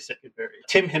getting very sick and very ill.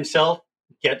 Tim himself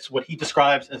gets what he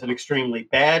describes as an extremely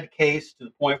bad case, to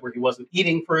the point where he wasn't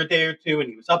eating for a day or two and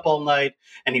he was up all night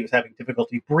and he was having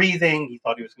difficulty breathing. He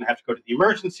thought he was going to have to go to the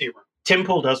emergency room. Tim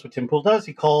Pool does what Tim Pool does.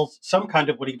 He calls some kind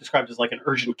of what he described as like an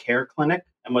urgent care clinic.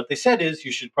 And what they said is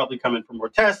you should probably come in for more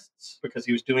tests, because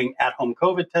he was doing at-home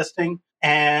COVID testing.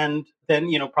 And then,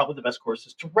 probably the best course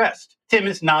is to rest. Tim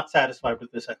is not satisfied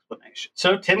with this explanation.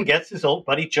 So Tim gets his old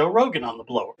buddy Joe Rogan on the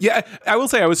blower. Yeah, I will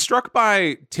say I was struck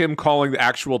by Tim calling the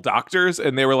actual doctors,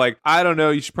 and they were like, I don't know,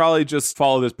 you should probably just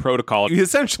follow this protocol. He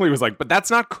essentially was like, but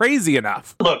that's not crazy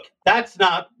enough. Look, that's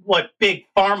not what Big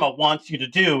Pharma wants you to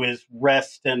do, is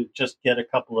rest and just get a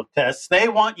couple of tests. They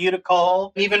want you to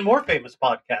call even more famous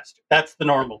podcaster. That's the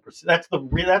normal. That's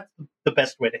the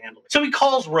best way to handle it. So he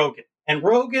calls Rogan. And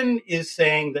Rogan is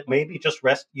saying that maybe just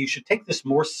rest, you should take this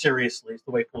more seriously, is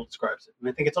the way Pool describes it. And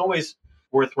I think it's always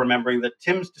worth remembering that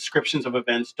Tim's descriptions of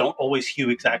events don't always hew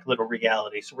exactly to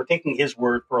reality. So we're taking his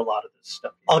word for a lot of this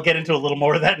stuff. I'll get into a little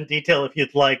more of that in detail if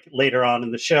you'd like later on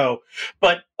in the show.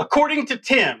 But according to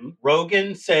Tim,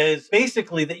 Rogan says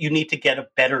basically that you need to get a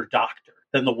better doctor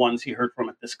than the ones he heard from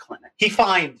at this clinic. He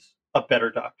finds a better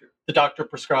doctor. The doctor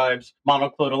prescribes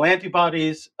monoclonal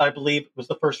antibodies, I believe was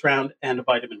the first round, and a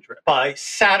vitamin drip. By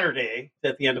Saturday,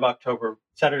 at the end of October,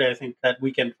 I think that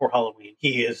weekend before Halloween,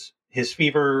 his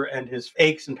fever and his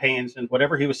aches and pains and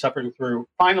whatever he was suffering through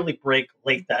finally break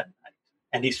late that night.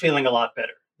 And he's feeling a lot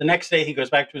better. The next day, he goes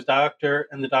back to his doctor,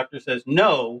 and the doctor says,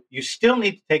 no, you still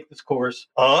need to take this course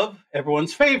of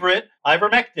everyone's favorite,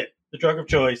 ivermectin, the drug of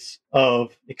choice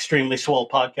of extremely swole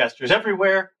podcasters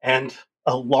everywhere, and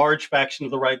a large faction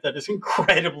of the right that is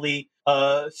incredibly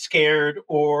scared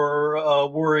or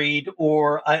worried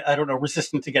or, I don't know,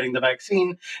 resistant to getting the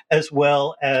vaccine, as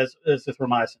well as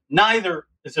azithromycin. Neither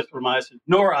azithromycin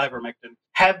nor ivermectin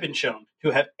have been shown to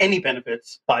have any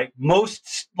benefits by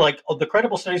most, like the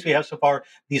credible studies we have so far.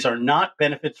 These are not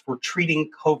benefits for treating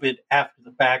COVID after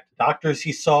the fact. Doctors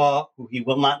he saw, who he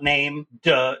will not name,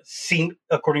 seem,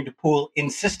 according to Pool,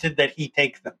 insisted that he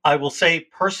take them. I will say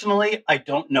personally, I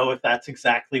don't know if that's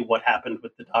exactly what happened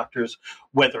with the doctors,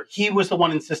 whether he was the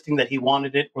one insisting that he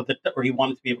wanted it or he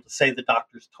wanted to be able to say the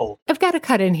doctors told him. I've got to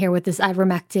cut in here with this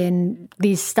ivermectin,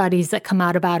 these studies that come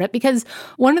out about it, because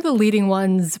one of the leading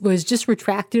ones was just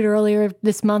retracted earlier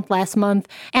last month,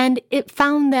 and it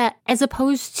found that as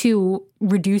opposed to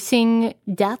reducing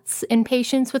deaths in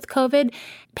patients with COVID,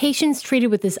 patients treated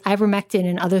with this ivermectin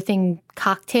and other thing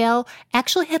cocktail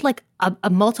actually had like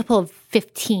a multiple of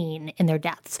 15 in their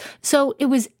deaths. So it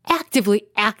was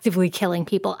actively killing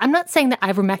people. I'm not saying that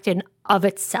ivermectin of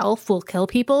itself will kill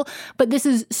people, but this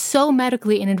is so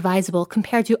medically inadvisable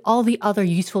compared to all the other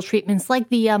useful treatments like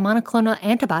the monoclonal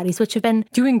antibodies, which have been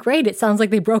doing great. It sounds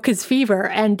like they broke his fever,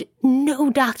 and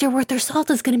no doctor worth their salt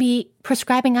is going to be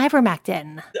prescribing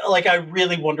ivermectin. Like, I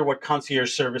really wonder what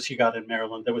concierge service you got in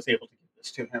Maryland that was able to give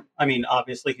this to him. I mean,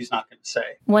 obviously, he's not going to say.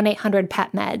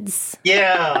 1-800-PET-MEDS.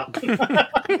 Yeah.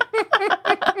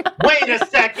 Wait a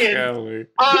second. Kelly.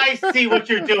 I see what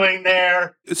you're doing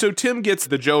there. So Tim gets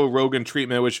the Joe Rogan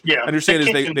treatment, which Yeah, I understand the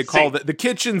is they kitchen call sink. the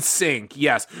kitchen sink,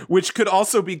 yes, which could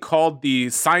also be called the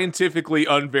scientifically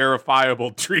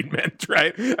unverifiable treatment,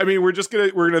 right? I mean, we're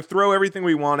gonna throw everything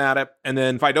we want at it, and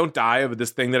then if I don't die of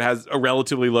this thing that has a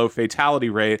relatively low fatality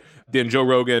rate, then Joe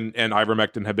Rogan and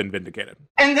ivermectin have been vindicated.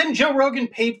 And then Joe Rogan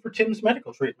paid for Tim's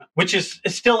medical treatment, which is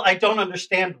still, I don't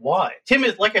understand why. Tim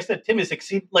is, like I said, Tim is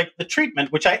like the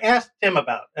treatment, which I asked Tim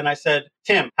about. And I said,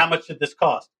 Tim, how much did this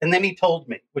cost? And then he told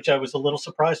me, which I was a little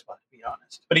surprised by, to be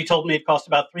honest. But he told me it cost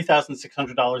about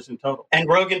 $3,600 in total. And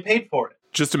Rogan paid for it.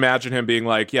 Just imagine him being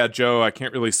like, yeah, Joe, I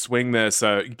can't really swing this.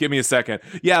 Give me a second.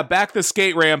 Yeah, back the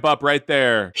skate ramp up right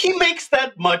there. He makes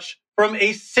that much from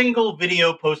a single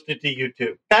video posted to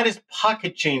YouTube. That is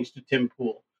pocket change to Tim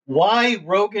Pool. Why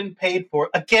Rogan paid for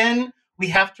it? Again, we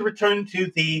have to return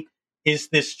to the is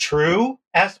this true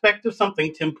aspect of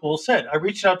something Tim Pool said. I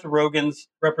reached out to Rogan's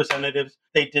representatives.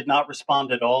 They did not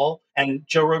respond at all. And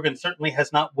Joe Rogan certainly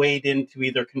has not weighed in to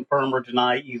either confirm or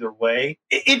deny either way.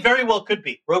 It very well could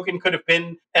be. Rogan could have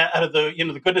been, out of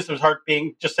the goodness of his heart,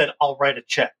 being just said, I'll write a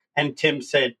check. And Tim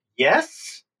said,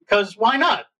 yes, because why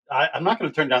not? I'm not going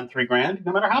to turn down $3,000,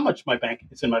 no matter how much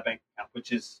is in my bank account,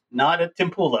 which is not at Tim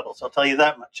Pool levels. I'll tell you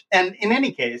that much. And in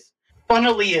any case,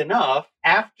 funnily enough,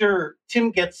 after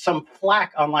Tim gets some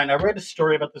flack online, I read a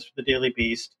story about this for the Daily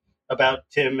Beast about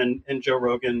Tim and Joe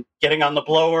Rogan getting on the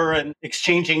blower and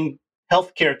exchanging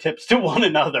healthcare tips to one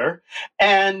another.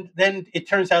 And then it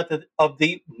turns out that of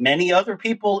the many other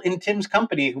people in Tim's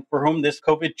company for whom this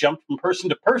COVID jumped from person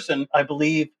to person, I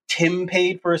believe Tim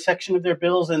paid for a section of their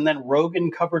bills, and then Rogan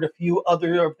covered a few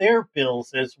other of their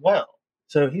bills as well.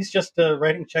 So he's just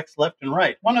writing checks left and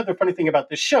right. One other funny thing about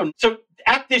this show. So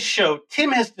at this show,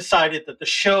 Tim has decided that the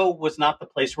show was not the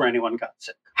place where anyone got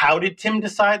sick. How did Tim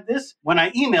decide this? When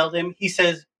I emailed him, he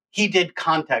says he did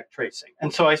contact tracing.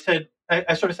 And so I said,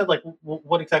 I sort of said, like,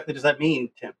 what exactly does that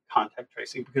mean, Tim, contact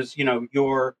tracing? Because,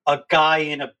 you're a guy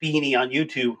in a beanie on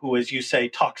YouTube who, as you say,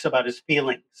 talks about his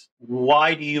feelings.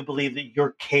 Why do you believe that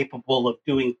you're capable of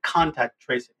doing contact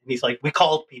tracing? And he's like, we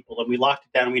called people and we locked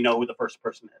it down and we know who the first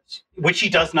person is, which he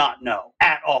does not know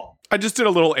at all. I just did a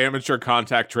little amateur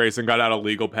contact trace and got out a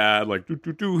legal pad, like,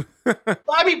 do.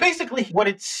 I mean, basically, what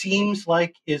it seems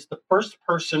like is the first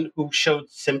person who showed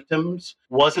symptoms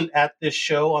wasn't at this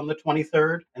show on the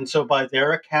 23rd. And so by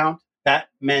their account, that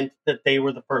meant that they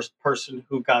were the first person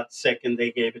who got sick and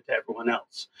they gave it to everyone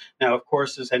else. Now, of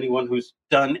course, as anyone who's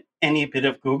done any bit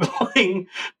of Googling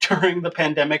during the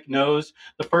pandemic knows,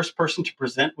 the first person to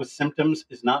present with symptoms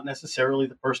is not necessarily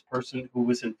the first person who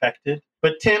was infected.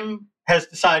 But Tim has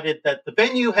decided that the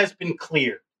venue has been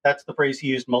cleared. That's the phrase he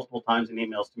used multiple times in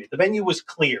emails to me. The venue was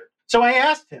cleared. So I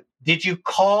asked him, did you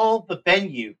call the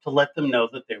venue to let them know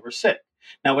that they were sick?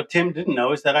 Now, what Tim didn't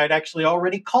know is that I'd actually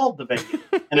already called the venue.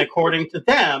 And according to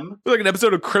them... It's like an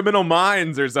episode of Criminal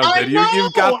Minds or something. I know!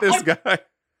 You've got this guy.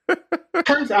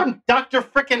 Turns out I'm Dr.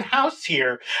 Frickin' House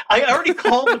here. I already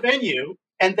called the venue,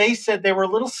 and they said they were a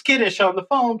little skittish on the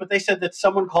phone, but they said that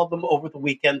someone called them over the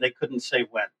weekend. They couldn't say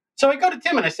when. So I go to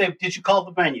Tim and I say, did you call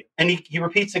the venue? And he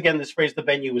repeats again this phrase, the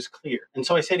venue was clear. And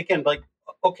so I say it again, like,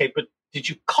 okay, but did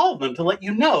you call them to let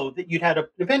you know that you'd had an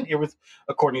event here with,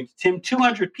 according to Tim,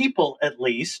 200 people at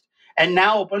least, and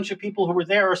now a bunch of people who were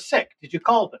there are sick? Did you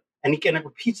call them? And he kind of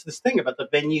repeats this thing about the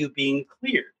venue being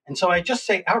cleared. And so I just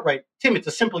say outright, Tim, it's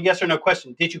a simple yes or no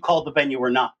question. Did you call the venue or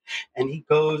not? And he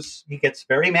gets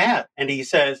very mad. And he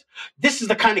says, this is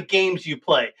the kind of games you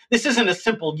play. This isn't a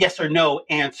simple yes or no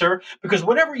answer, because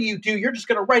whatever you do, you're just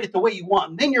going to write it the way you want.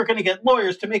 And then you're going to get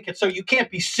lawyers to make it so you can't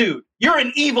be sued. You're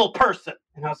an evil person.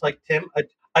 And I was like, Tim,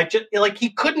 I just, like, he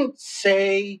couldn't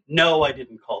say, no, I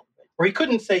didn't call the venue. Or he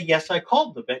couldn't say, yes, I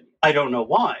called the venue. I don't know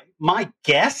why. My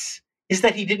guess is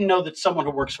that he didn't know that someone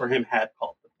who works for him had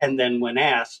called them. And then when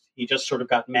asked, he just sort of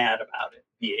got mad about it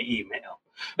via email.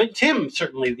 But Tim,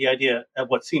 certainly the idea of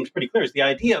what seems pretty clear is the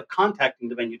idea of contacting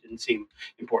the venue didn't seem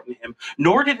important to him,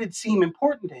 nor did it seem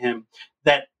important to him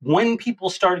that when people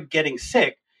started getting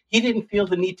sick, he didn't feel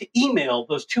the need to email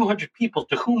those 200 people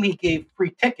to whom he gave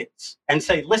free tickets and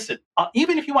say, listen,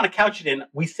 even if you want to couch it in,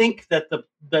 we think that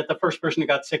the first person who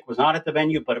got sick was not at the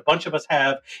venue, but a bunch of us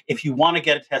have. If you want to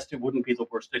get a test, it wouldn't be the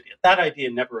worst idea. That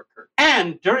idea never occurred.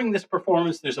 And during this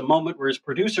performance, there's a moment where his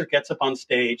producer gets up on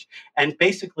stage and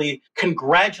basically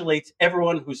congratulates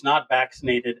everyone who's not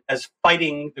vaccinated as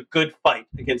fighting the good fight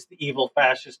against the evil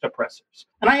fascist oppressors.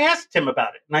 And I asked Tim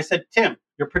about it. And I said, Tim,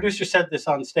 your producer said this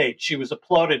on stage. She was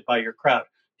applauded by your crowd.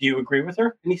 Do you agree with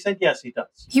her? And he said, yes, he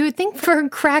does. You would think for a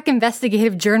crack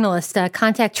investigative journalist,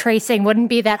 contact tracing wouldn't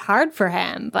be that hard for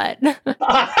him, but...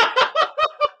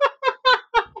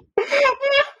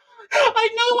 I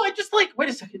know. I just wait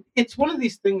a second. It's one of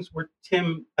these things where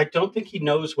Tim, I don't think he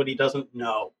knows what he doesn't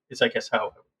know, is I guess how I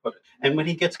would put it. And when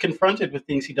he gets confronted with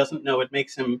things he doesn't know, it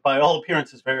makes him, by all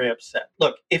appearances, very upset.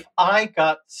 Look, if I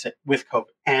got sick with COVID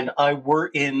and I were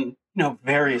in,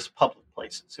 various public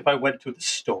places, if I went to the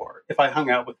store, if I hung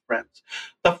out with friends,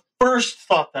 the first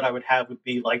thought that I would have would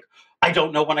be like, I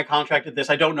don't know when I contracted this.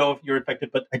 I don't know if you're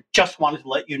infected, but I just wanted to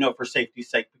let you know for safety's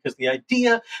sake, because the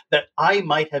idea that I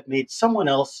might have made someone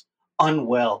else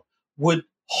unwell would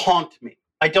haunt me.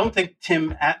 I don't think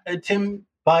Tim,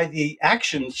 by the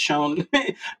actions shown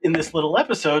in this little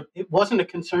episode, it wasn't a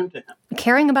concern to him.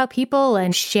 Caring about people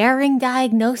and sharing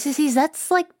diagnoses,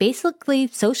 that's basically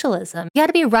socialism. You got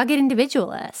to be a rugged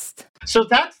individualist. So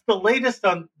that's the latest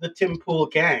on the Tim Pool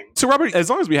gang. So, Robert, as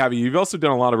long as we have you, you've also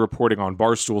done a lot of reporting on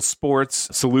Barstool Sports,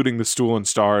 saluting the Stool and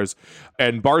Stars,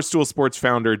 and Barstool Sports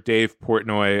founder Dave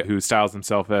Portnoy, who styles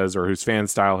himself as, or whose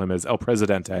fans style him as, El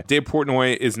Presidente. Dave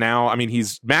Portnoy is now,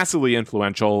 he's massively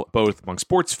influential, both among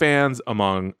sports fans,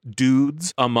 among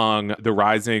dudes, among the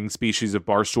rising species of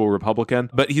Barstool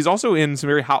Republican, but he's also in some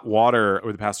very hot water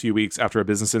over the past few weeks after a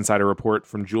Business Insider report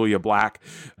from Julia Black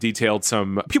detailed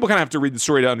some, people kind of have to read the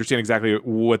story to understand exactly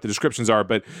what the descriptions are,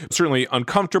 but certainly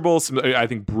uncomfortable, some, I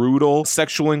think, brutal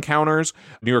sexual encounters.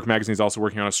 New York Magazine is also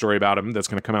working on a story about him that's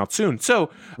going to come out soon. So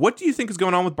what do you think is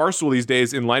going on with Barstool these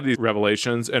days in light of these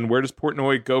revelations, and where does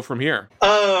Portnoy go from here?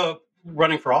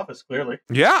 Running for office, clearly.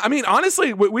 Yeah,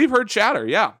 honestly, we've heard chatter,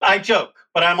 yeah. I joke,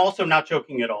 but I'm also not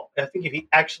joking at all. I think if he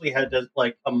actually had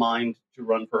a mind to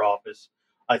run for office,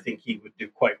 I think he would do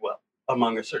quite well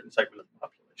among a certain segment of the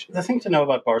population. The thing to know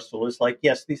about Barstool is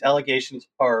yes, these allegations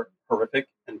are horrific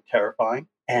and terrifying.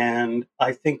 And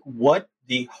I think what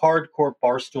the hardcore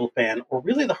Barstool fan, or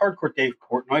really the hardcore Dave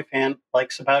Portnoy fan,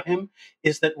 likes about him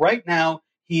is that right now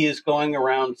he is going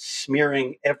around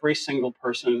smearing every single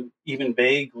person, even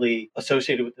vaguely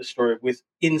associated with this story, with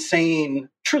insane,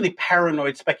 truly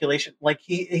paranoid speculation.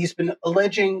 He's been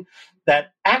alleging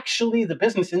that actually the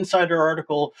Business Insider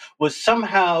article was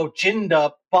somehow ginned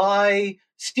up by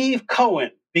Steve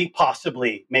Cohen,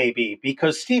 maybe,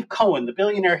 because Steve Cohen, the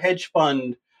billionaire hedge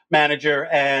fund manager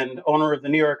and owner of the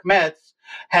New York Mets,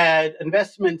 had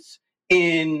investments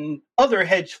in other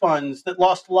hedge funds that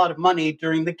lost a lot of money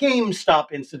during the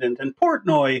GameStop incident. And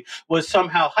Portnoy was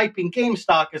somehow hyping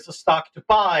GameStop as a stock to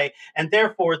buy. And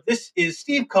therefore, this is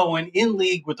Steve Cohen in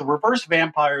league with the reverse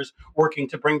vampires working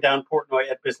to bring down Portnoy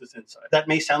at Business Insider. That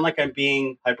may sound like I'm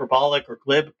being hyperbolic or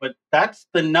glib, but that's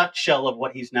the nutshell of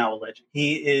what he's now alleging.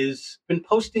 He is been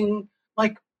posting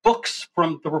books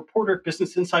from the reporter at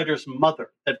Business Insider's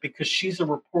mother, that because she's a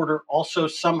reporter, also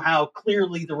somehow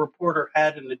clearly the reporter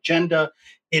had an agenda.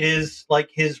 It is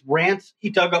his rants. He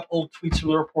dug up old tweets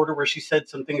from the reporter where she said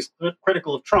some things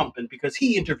critical of Trump, and because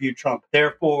he interviewed Trump,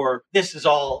 therefore this is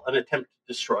all an attempt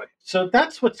to destroy. So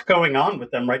that's what's going on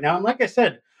with them right now. And like I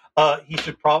said, he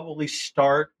should probably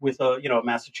start with a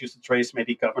Massachusetts race,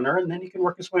 maybe governor, and then he can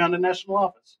work his way on to national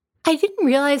office. I didn't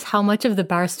realize how much of the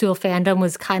Barstool fandom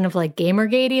was kind of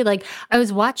Gamergatey. I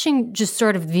was watching just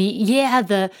sort of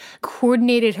the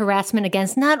coordinated harassment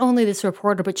against not only this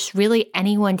reporter, but just really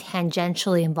anyone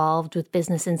tangentially involved with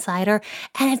Business Insider.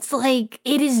 And it's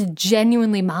it is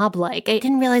genuinely mob-like. I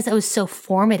didn't realize that was so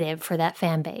formative for that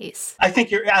fan base. I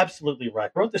think you're absolutely right.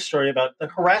 I wrote this story about the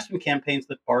harassment campaigns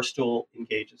that Barstool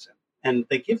engages in. And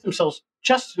they give themselves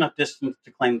just enough distance to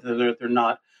claim that they're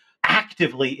not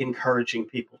actively encouraging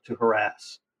people to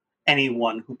harass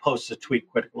anyone who posts a tweet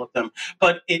critical of them.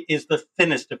 But it is the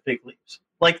thinnest of fig leaves.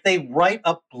 They write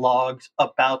up blogs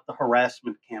about the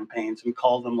harassment campaigns and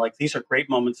call them these are great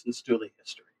moments in Stooley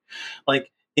history.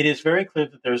 It is very clear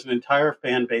that there's an entire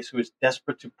fan base who is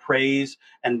desperate to praise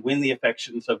and win the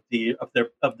affections of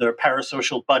their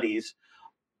parasocial buddies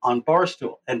on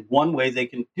Barstool. And one way they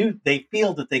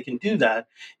feel that they can do that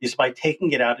is by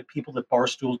taking it out at people that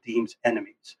Barstool deems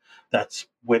enemies. That's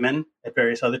women. At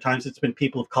various other times, it's been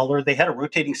people of color. They had a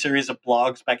rotating series of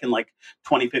blogs back in like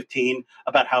 2015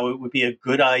 about how it would be a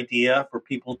good idea for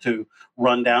people to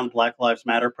run down Black Lives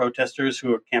Matter protesters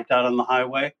who are camped out on the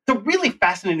highway. The really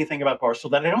fascinating thing about Barstool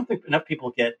that I don't think enough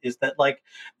people get is that like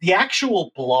the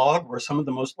actual blog where some of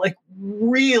the most like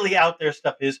really out there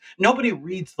stuff is, nobody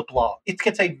reads the blog. It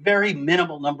gets a very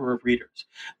minimal number of readers.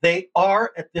 They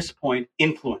are at this point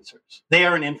influencers. They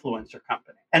are an influencer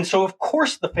company. And so, of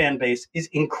course, the fan base is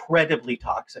incredibly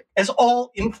toxic, as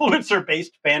all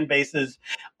influencer-based fan bases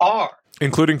are.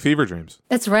 Including Fever Dreams.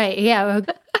 That's right. Yeah.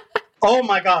 Oh,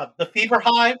 my God. The Fever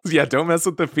Hive. Yeah, don't mess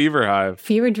with the Fever Hive.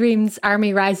 Fever Dreams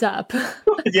Army Rise Up.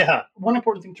 Yeah. One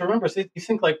important thing to remember is you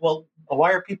think like, well,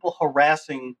 why are people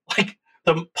harassing like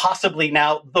possibly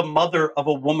now the mother of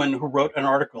a woman who wrote an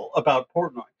article about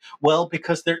Portnoy? Well,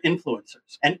 because they're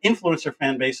influencers. And influencer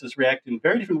fan bases react in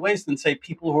very different ways than, say,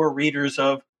 people who are readers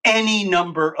of any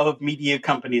number of media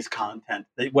companies' content,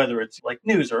 whether it's like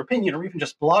news or opinion or even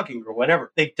just blogging or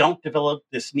whatever. They don't develop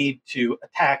this need to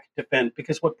attack, defend,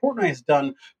 because what Portnoy has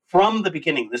done from the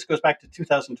beginning, this goes back to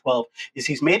 2012, is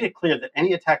he's made it clear that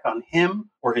any attack on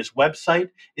him or his website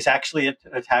is actually an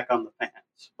attack on the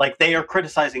fans. Like, they are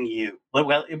criticizing you.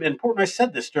 Well, and Portnoy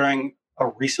said this during a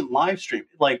recent live stream.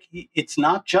 Like, it's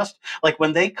not just like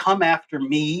when they come after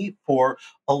me for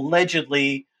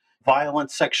allegedly violent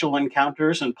sexual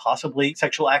encounters and possibly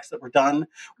sexual acts that were done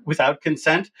without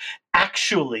consent.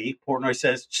 Actually, Portnoy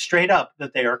says straight up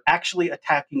that they are actually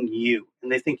attacking you,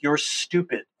 and they think you're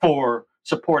stupid for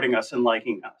supporting us and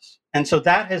liking us. And so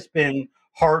that has been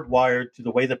hardwired to the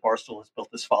way that Barstool has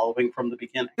built this following from the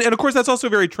beginning. And of course, that's also a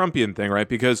very Trumpian thing, right?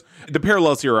 Because the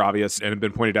parallels here are obvious and have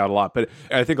been pointed out a lot. But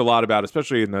I think a lot about,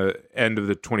 especially in the end of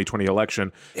the 2020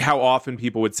 election, how often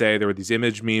people would say there were these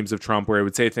image memes of Trump where it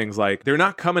would say things like, they're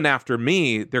not coming after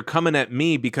me, they're coming at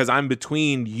me because I'm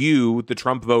between you, the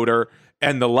Trump voter,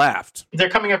 and the left.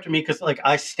 They're coming after me because, like,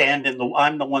 I'm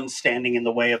the one standing in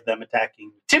the way of them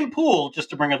attacking. Tim Pool, just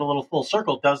to bring it a little full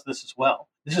circle, does this as well.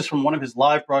 This is from one of his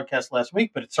live broadcasts last week,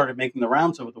 but it started making the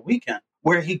rounds over the weekend,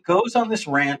 where he goes on this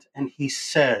rant and he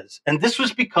says, and this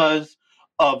was because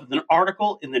of an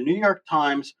article in the New York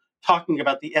Times talking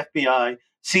about the FBI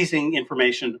seizing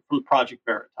information from Project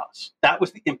Veritas. That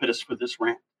was the impetus for this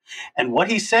rant. And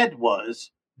what he said was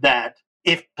that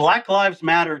if Black Lives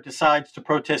Matter decides to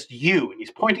protest you, and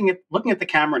he's looking at the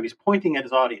camera and he's pointing at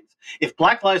his audience, if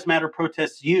Black Lives Matter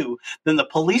protests you, then the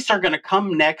police are going to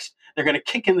come next, they're going to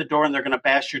kick in the door, and they're going to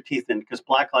bash your teeth in because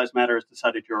Black Lives Matter has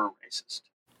decided you're a racist.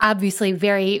 Obviously,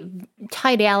 very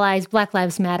tight allies, Black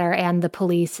Lives Matter and the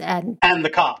police. And the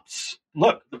cops.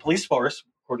 Look, the police force,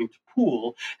 according to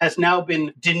Pool, has now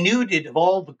been denuded of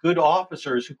all the good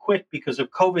officers who quit because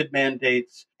of COVID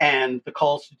mandates and the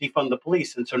calls to defund the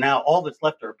police. And so now all that's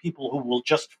left are people who will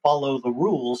just follow the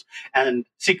rules, and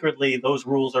secretly those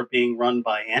rules are being run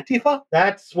by Antifa.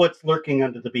 That's what's lurking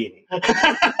under the beanie.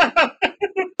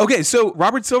 Okay, so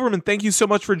Robert Silverman, thank you so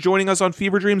much for joining us on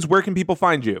Fever Dreams. Where can people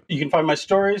find you? You can find my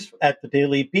stories at The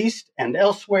Daily Beast and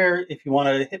elsewhere. If you want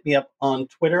to hit me up on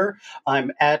Twitter,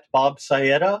 I'm at Bob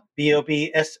Saetta,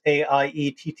 BOBSAIETTA.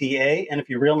 And if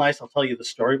you're real nice, I'll tell you the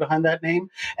story behind that name.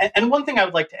 And one thing I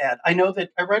would like to add, I know that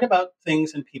I write about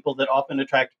things and people that often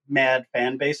attract mad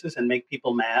fan bases and make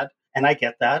people mad. And I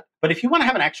get that. But if you want to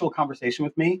have an actual conversation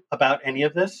with me about any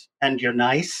of this and you're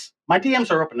nice, my DMs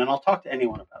are open and I'll talk to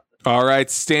anyone about this. All right,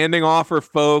 standing offer,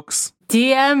 folks.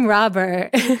 DM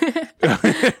Robert.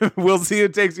 We'll see who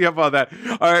takes you up on that.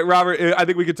 All right, Robert, I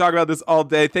think we could talk about this all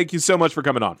day. Thank you so much for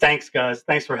coming on. Thanks, guys.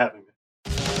 Thanks for having me.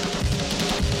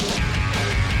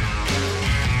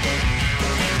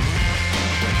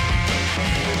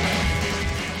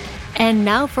 And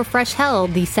now for Fresh Hell,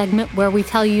 the segment where we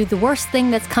tell you the worst thing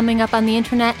that's coming up on the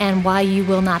internet and why you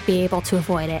will not be able to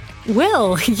avoid it.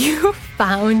 Will, you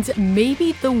found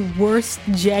maybe the worst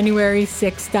January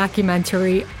 6th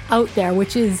documentary out there,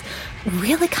 which is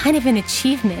really kind of an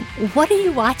achievement. What are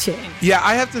you watching? Yeah,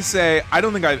 I have to say, I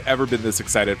don't think I've ever been this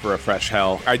excited for a Fresh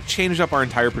Hell. I changed up our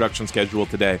entire production schedule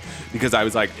today because I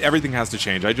was like, everything has to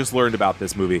change. I just learned about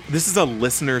this movie. This is a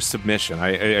listener submission.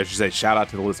 I should say, shout out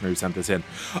to the listener who sent this in.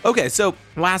 Okay, so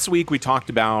last week we talked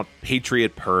about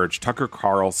Patriot Purge, Tucker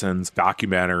Carlson's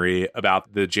documentary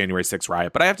about the January 6th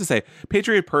riot. But I have to say,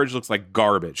 Patriot Purge looks like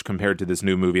garbage compared to this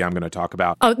new movie I'm going to talk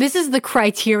about. Oh, this is the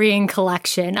Criterion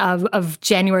collection of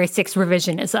January 6th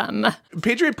revisionism.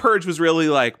 Patriot Purge was really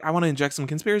like, I want to inject some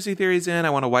conspiracy theories in, I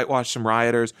want to whitewash some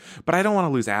rioters, but I don't want to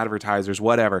lose advertisers,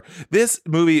 whatever. This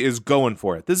movie is going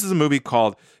for it. This is a movie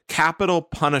called Capital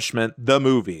Punishment, the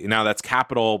movie. Now that's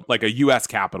capital, like a U.S.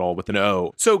 capital with an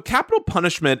O. So Capital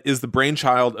Punishment is the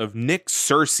brainchild of Nick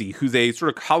Searcy, who's a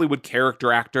sort of Hollywood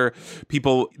character actor.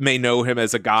 People may know him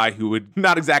as a guy who would,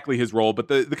 not exactly his role, but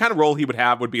the kind of role he would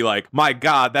have would be like, my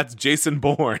God, that's Jason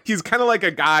Bourne. He's kind of like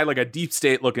a guy, like a deep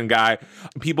state looking guy.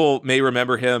 People may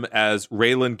remember him as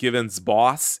Raylan Givens'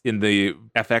 boss in the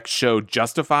FX show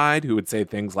Justified, who would say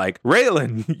things like,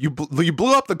 Raylan, you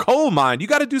blew up the coal mine. You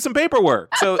got to do some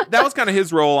paperwork. So that was kind of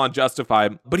his role on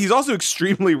Justified. But he's also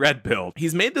extremely red-pilled.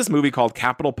 He's made this movie called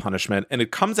Capital Punishment, and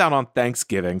it comes out on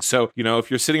Thanksgiving. So, you know, if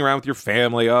you're sitting around with your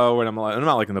family, and I'm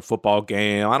not like in the football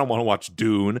game, I don't want to watch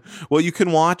Dune. Well, you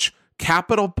can watch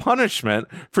Capital Punishment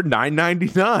for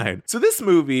 $9.99. So this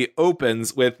movie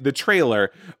opens with the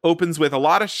trailer, opens with a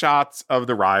lot of shots of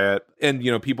the riot and,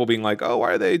 you know, people being like, oh,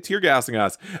 why are they tear gassing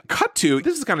us? Cut to,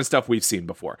 this is the kind of stuff we've seen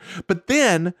before. But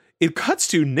then it cuts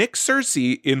to Nick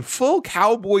Searcy in full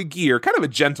cowboy gear, kind of a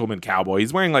gentleman cowboy.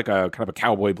 He's wearing like a kind of a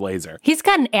cowboy blazer. He's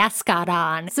got an ascot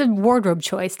on. It's a wardrobe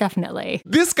choice, definitely.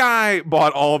 This guy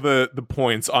bought all the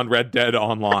points on Red Dead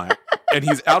Online. And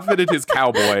he's outfitted his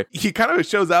cowboy. He kind of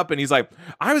shows up and he's like,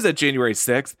 I was at January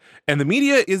 6th, and the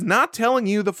media is not telling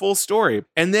you the full story.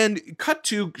 And then cut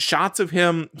to shots of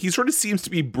him. He sort of seems to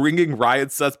be bringing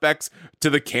riot suspects to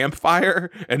the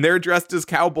campfire, and they're dressed as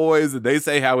cowboys, and they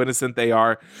say how innocent they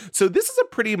are. So this is a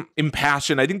pretty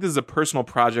impassioned, I think this is a personal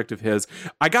project of his.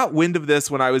 I got wind of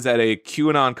this when I was at a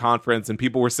QAnon conference, and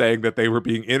people were saying that they were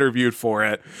being interviewed for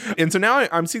it. And so now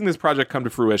I'm seeing this project come to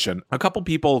fruition. A couple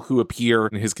people who appear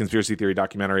in his conspiracy theory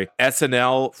documentary,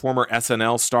 former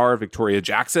SNL star Victoria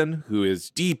Jackson, who is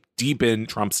deep in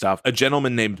Trump stuff, a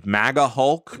gentleman named MAGA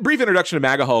Hulk. Brief introduction to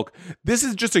MAGA Hulk. This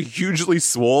is just a hugely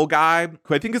swole guy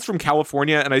who I think is from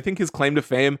California, and I think his claim to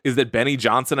fame is that Benny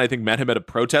Johnson, I think, met him at a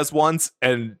protest once,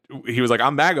 and he was like,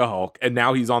 I'm MAGA Hulk, and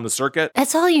now he's on the circuit.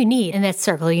 That's all you need in that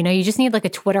circle, you know? You just need like a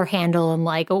Twitter handle and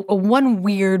like a one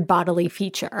weird bodily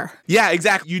feature. Yeah,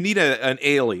 exactly. You need an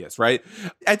alias, right?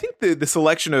 I think the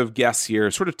selection of guests here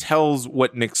sort of tells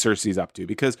what Nick Searcy's up to,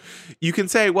 because you can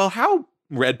say, well, how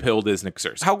red-pilled is Nick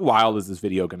Searcy? How wild is this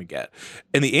video going to get?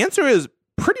 And the answer is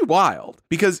pretty wild,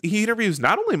 because he interviews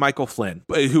not only Michael Flynn,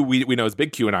 who we know is a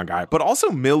big QAnon guy, but also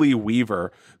Millie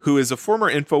Weaver, who is a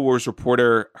former InfoWars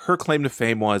reporter. Her claim to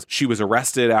fame was she was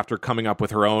arrested after coming up with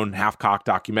her own half-cocked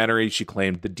documentary. She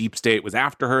claimed the deep state was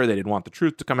after her. They didn't want the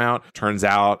truth to come out. Turns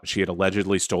out she had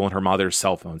allegedly stolen her mother's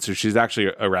cell phone. So she's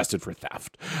actually arrested for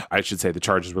theft. I should say the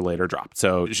charges were later dropped.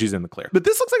 So she's in the clear. But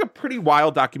this looks like a pretty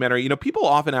wild documentary. You know, people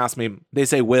often ask me, they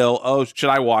say, Will, should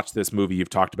I watch this movie you've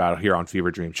talked about here on Fever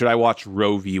Dream? Should I watch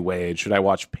Roe v. Wade? Should I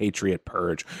watch Patriot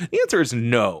Purge? The answer is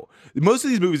no. Most of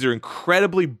these movies are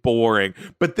incredibly boring,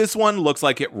 but this one looks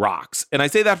like it rocks. And I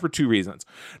say that for two reasons.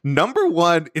 Number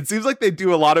one, it seems like they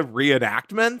do a lot of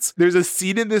reenactments. There's a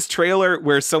scene in this trailer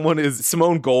where someone is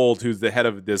Simone Gold, who's the head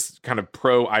of this kind of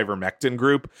pro-ivermectin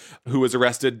group, who was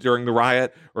arrested during the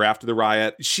riot or after the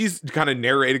riot. She's kind of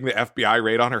narrating the FBI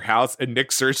raid on her house, and Nick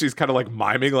Searcy's kind of like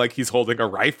miming like he's holding a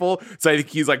rifle. So I think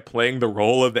he's like playing the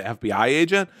role of the FBI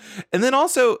agent. And then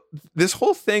also, this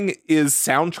whole thing is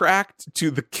soundtracked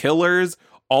to The Killers'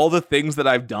 All the Things That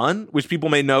I've Done, which people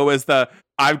may know as the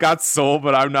I've Got Soul,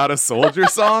 But I'm Not a Soldier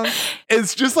song.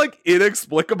 It's just like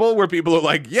inexplicable, where people are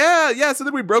like, yeah. So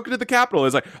then we broke into the Capitol.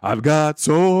 It's like, I've got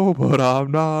soul, but I'm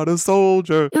not a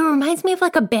soldier. It reminds me of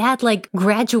like a bad like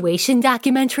graduation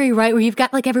documentary, right? Where you've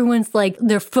got like everyone's like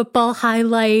their football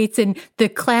highlights and the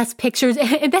class pictures.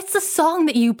 And that's the song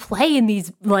that you play in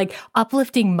these like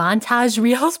uplifting montage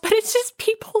reels. But it's just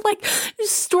people like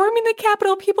storming the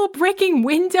Capitol, people breaking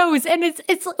windows. And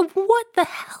it's like, what the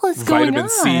hell is going on? Vitamin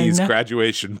C's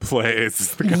graduation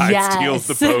plays. The guy steals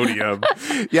the podium.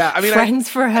 Yeah, I mean, Friends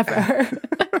forever.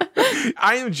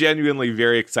 I am genuinely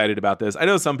very excited about this. I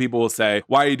know some people will say,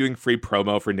 why are you doing free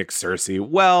promo for Nick Searcy?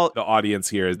 Well, the audience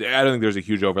here, I don't think there's a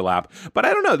huge overlap, but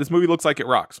I don't know. This movie looks like it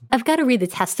rocks. I've got to read the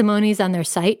testimonies on their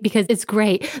site because it's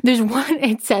great. There's one,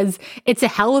 it says, it's a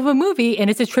hell of a movie, and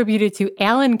it's attributed to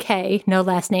Alan Kay, no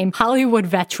last name, Hollywood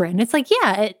veteran. It's like,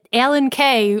 yeah, Alan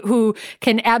Kay, who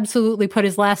can absolutely put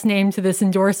his last name to this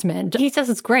endorsement. He says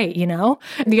it's great, you know?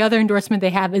 The other endorsement they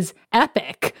have is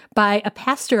Epic by a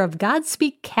pastor of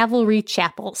Godspeak Cavalry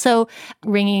Chapel. So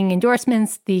ringing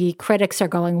endorsements, the critics are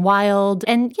going wild.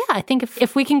 And yeah, I think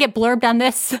if we can get blurbed on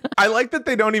this. I like that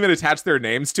they don't even attach their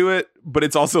names to it, but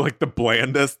it's also like the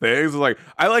blandest things. It's like,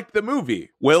 I like the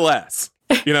movie, Will S.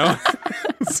 You know?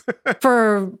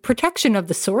 For protection of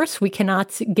the source, we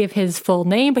cannot give his full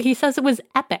name, but he says it was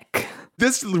Epic.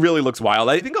 This really looks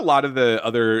wild. I think a lot of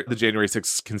the January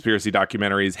 6th conspiracy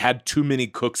documentaries had too many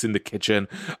cooks in the kitchen.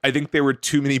 I think there were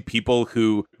too many people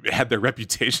who had their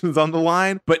reputations on the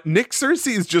line. But Nick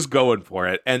Searcy is just going for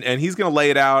it. And he's going to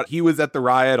lay it out. He was at the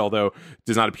riot, although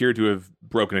does not appear to have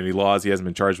broken any laws. He hasn't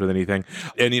been charged with anything.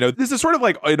 And, this is sort of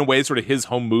like, in a way, sort of his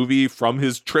home movie from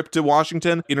his trip to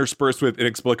Washington, interspersed with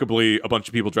inexplicably a bunch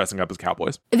of people dressing up as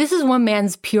cowboys. This is one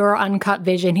man's pure uncut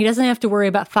vision. He doesn't have to worry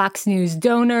about Fox News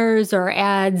donors or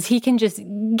ads. He can just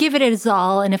give it his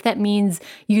all. And if that means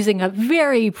using a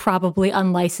very probably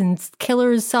unlicensed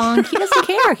Killers song, he doesn't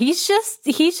care. He's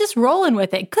just rolling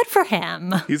with it. Good for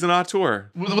him. He's an auteur.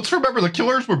 Let's remember the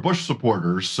Killers were Bush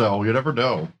supporters, so you never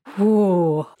know.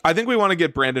 Ooh. I think we want to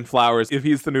get Brandon Flowers if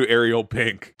he's the new Ariel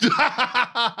Pink.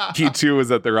 He too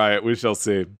was at the riot. We shall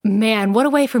see. Man, what a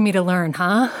way for me to learn,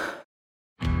 huh?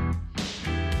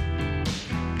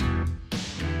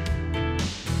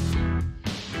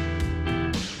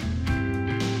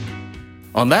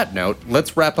 On that note,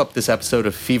 let's wrap up this episode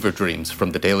of Fever Dreams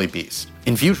from the Daily Beast.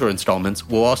 In future installments,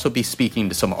 we'll also be speaking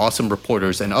to some awesome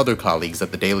reporters and other colleagues at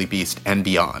the Daily Beast and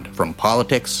beyond, from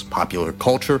politics, popular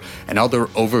culture, and other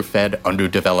overfed,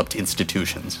 underdeveloped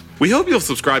institutions. We hope you'll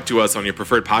subscribe to us on your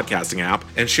preferred podcasting app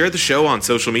and share the show on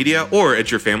social media or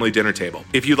at your family dinner table.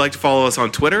 If you'd like to follow us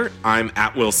on Twitter, I'm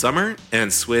at Will Summer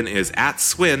and Swin is at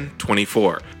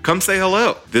Swin24. Come say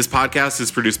hello. This podcast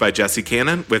is produced by Jesse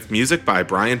Cannon with music by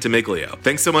Brian DeMiglio.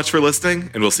 Thanks so much for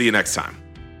listening, and we'll see you next time.